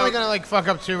just like It's only don't- gonna like fuck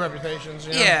up two reputations.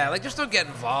 You know? Yeah, like just don't get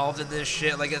involved in this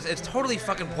shit. Like it's totally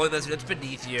fucking pointless. It's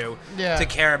beneath you Yeah. to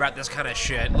care about this kind of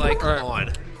shit. Like, come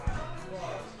on.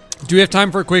 Do we have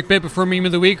time for a quick bit before meme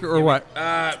of the week, or what?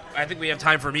 I think we have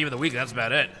time for meme of the week. That's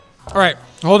about it. All right,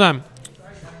 hold on.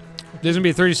 This is gonna be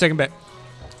a 30-second bet.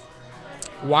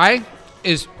 Why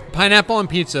is pineapple on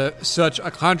pizza such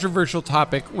a controversial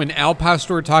topic when Al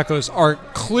Pastor tacos are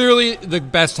clearly the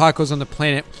best tacos on the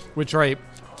planet, which are a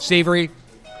savory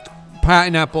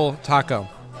pineapple taco?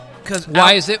 Because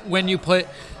Why is it when you put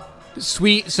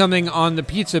sweet something on the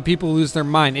pizza, people lose their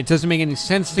mind? It doesn't make any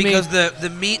sense to Because me. the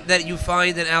meat that you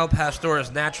find in Al Pastor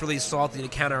is naturally salty to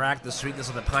counteract the sweetness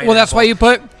of the pineapple. Well, that's why you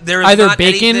put There is either not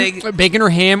bacon, anything- bacon or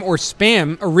ham or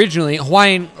Spam. Originally,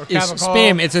 Hawaiian is caviar.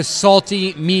 Spam. It's a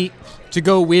salty meat to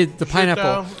go with the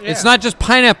pineapple. yeah. It's not just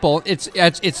pineapple. It's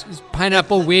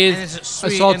pineapple with And it's a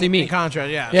sweet salty in meat. contrast.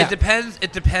 Yeah. Yeah. It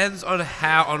depends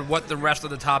on what the rest of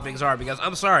the toppings are. Because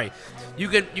I'm sorry, you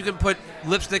can put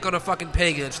lipstick on a fucking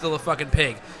pig and it's still a fucking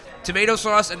pig. Tomato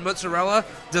sauce and mozzarella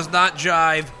does not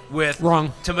jive with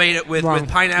Wrong. tomato with Wrong.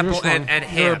 pineapple You're just wrong. and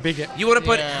ham. You're a bigot. You want to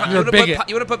put Yeah. you You're a want to bigot. put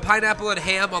you want to put pineapple and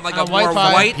ham on like On a a white more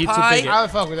pie? white Pizza pie. bigot. I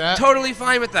would fuck with that. Totally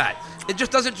fine with that. It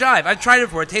just doesn't jive. I've tried it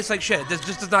before. It tastes like shit. It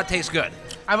just does not taste good.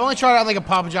 I've only tried out like a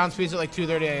Papa John's pizza at like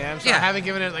 2:30 a.m. So Yeah. I haven't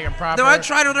given it like a proper. No, I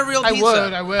tried it on a real I pizza.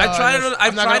 would. I will. I've tried it on. I'm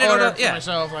I've not tried gonna it on order a it for yeah.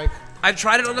 myself. Like, I've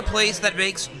tried it on a place that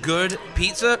makes good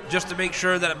pizza just to make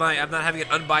sure that I'm not having an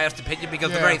unbiased opinion because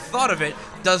the Yeah. very thought of it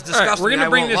does All disgust right, we're me. gonna I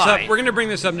bring won't this lie. up. We're gonna bring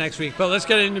this up next week, but let's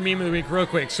get into meme of the week real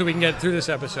quick so we can get through this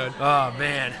episode. Oh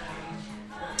man.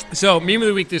 So, meme of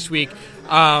the week this week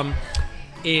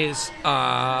is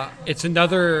it's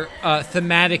another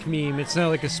thematic meme. It's not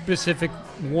like a specific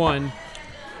one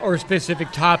or a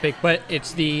specific topic, but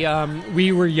it's the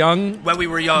We Were Young When we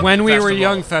were young. When We Were festival.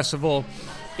 Young festival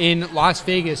in Las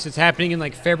Vegas. It's happening in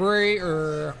like February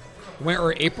or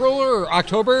April or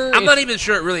October. I'm not even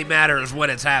sure it really matters when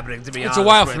it's happening. To be honest, It's a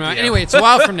while with from now. you. Anyway, it's a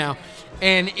while from now,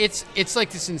 and it's like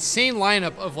this insane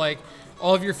lineup of like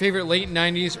all of your favorite late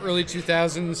 '90s, early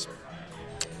 2000s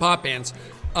pop bands,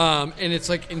 and it's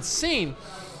like insane.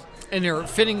 And they're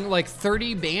fitting like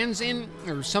 30 bands in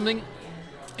or something,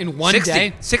 In one 60,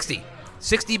 day?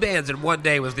 60 bands in one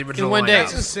day was the original one day. lineup.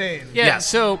 That's insane. Yeah, Yes.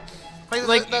 so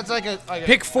like that's like a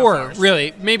pick a 4, farce.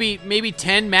 really. Maybe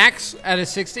 10 max out of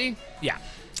 60. Yeah.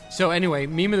 So anyway,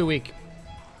 meme of the week.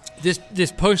 This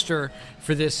poster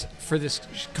for this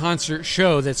concert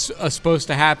show that's supposed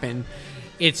to happen,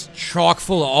 it's chock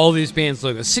full of all these bands'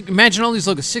 logos. Imagine all these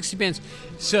logos, 60 bands.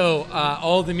 So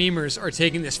all the memers are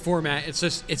taking this format. It's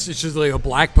just like a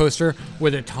black poster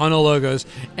with a ton of logos,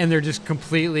 and they're just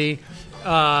completely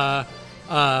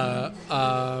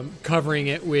covering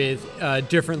it with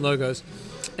different logos,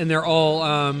 and they're all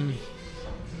of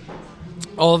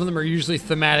them are usually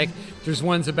thematic. There's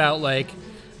ones about like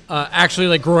actually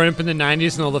like growing up in the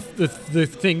 90s and all the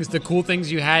things, the cool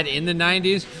things you had in the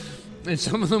 90s, and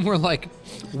some of them were like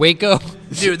Waco.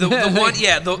 Dude, the one,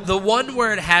 yeah, the one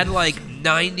where it had like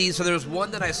 90s. So there was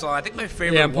one that I saw. I think my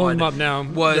favorite Yeah, I'm pulling one them up now.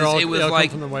 was They're all- it was they all come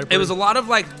like from the whiteboard. it was a lot of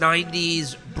like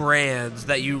 90s brands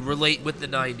that you relate with the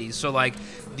 90s. So like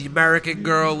the American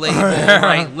Girl label,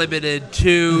 right? Limited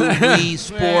 2, Wii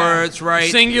Sports,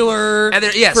 right? Singular, And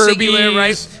then, yeah, Furbies. Singular,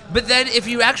 right? But then if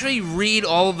you actually read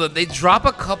all of them, they drop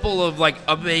a couple of like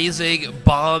amazing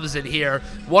bombs in here.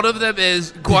 One of them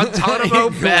is Guantanamo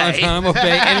Bay. Guantanamo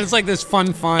Bay, and it's like this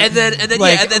fun font. And then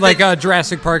like, yeah, and then like a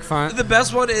Jurassic Park font. the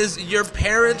best one is your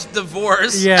parents'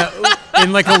 divorce. Yeah,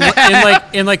 in like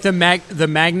the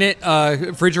magnet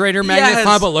refrigerator magnet Yes.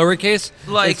 font, but lowercase.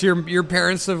 Like- it's your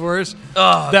parents' divorce.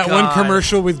 Oh, that one God.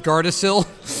 commercial with Gardasil.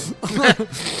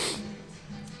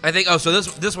 I think. Oh, so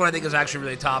this one I think is actually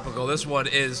really topical. This one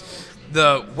is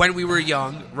the When We Were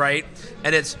Young, right?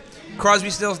 And it's Crosby,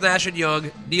 Stills, Nash and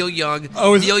Young, Neil Young,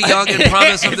 Oh, is- Neil Young and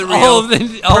Promise of the Real, all of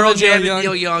the- all Pearl of Neil Jam Young. and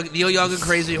Neil Young and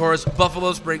Crazy Horse,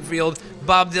 Buffalo Springfield,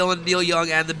 Bob Dylan, Neil Young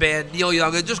and the band, Neil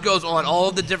Young. It just goes on. All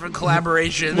of the different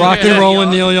collaborations. Rock with and roll Young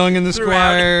and Neil Young and the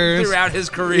Squires. throughout his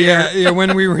career. Yeah,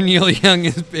 when we were Neil Young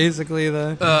is basically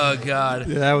the. Oh God.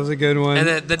 Yeah, that was a good one. And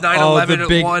then the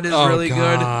 9/11 one is really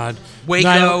God. good.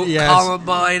 Waco,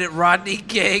 Columbine, Rodney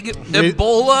King,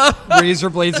 Ebola,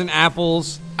 Razor blades and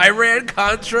apples. Iran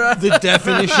Contra, The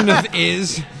definition of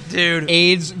is dude.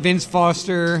 AIDS. Vince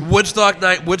Foster. Woodstock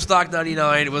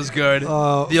 99 was good.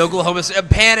 Oh. The Oklahoma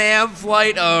Pan Am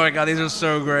flight. Oh my God, these are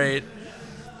so great.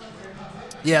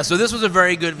 Yeah, so this was a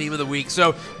very good meme of the week.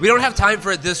 So we don't have time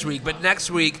for it this week, but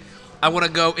next week I want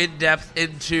to go in depth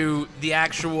into the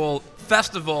actual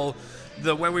festival,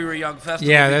 the When We Were Young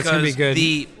festival. Yeah, that's gonna be because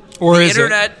good. Or the is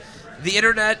it? The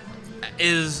internet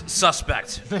is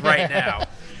suspect right now.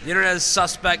 The internet is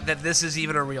suspect that this is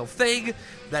even a real thing,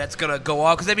 that it's going to go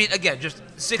off. Because, I mean, again, just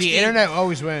 60... The internet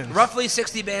always wins. Roughly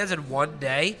 60 bands in one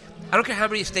day. I don't care how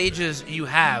many stages you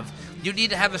have. You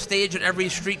need to have a stage in every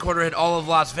street corner in all of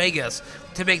Las Vegas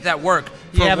to make that work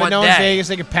for Yeah, one but no day. one's Vegas.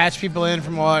 They could patch people in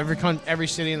from every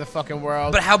city in the fucking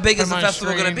world. But how big Put is the them on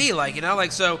festival going to stream. be? Like, you know,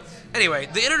 like, so, anyway,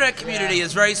 the internet community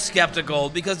is very skeptical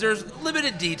because there's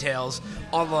limited details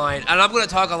online, and I'm going to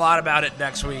talk a lot about it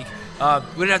next week. We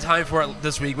didn't have time for it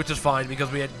this week, which is fine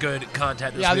because we had good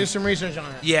content this Yeah, I'll week. do some research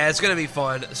on it. Yeah, it's going to be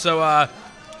fun. So,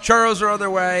 churros are on their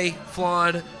way,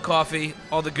 flan, coffee,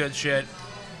 all the good shit.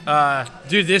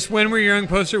 Dude, this When We Were Young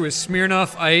poster was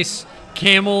Smirnoff Ice,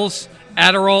 Camels,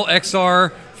 Adderall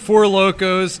XR, Four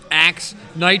Locos, Axe,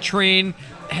 Night Train,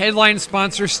 headline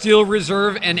sponsor Steel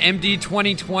Reserve and MD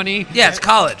 2020. Yeah, it's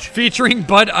college. Featuring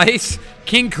Bud Ice,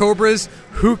 King Cobras,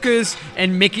 hookahs,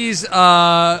 and Mickey's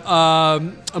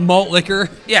malt liquor.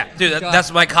 Yeah, dude, God.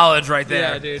 that's my college right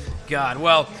there. Yeah, dude. God,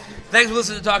 well, thanks for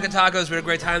listening to Talking Tacos. It's been a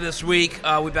great time this week.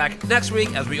 We'll be back next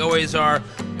week, as we always are.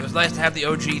 It was nice to have the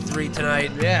OG3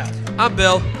 tonight. Yeah. I'm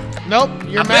Bill. Nope,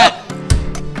 you're I'm Matt.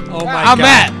 Oh my I'm God.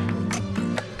 Matt.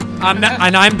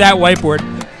 I'm that whiteboard.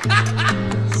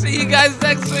 See you guys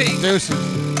next week. Deuces.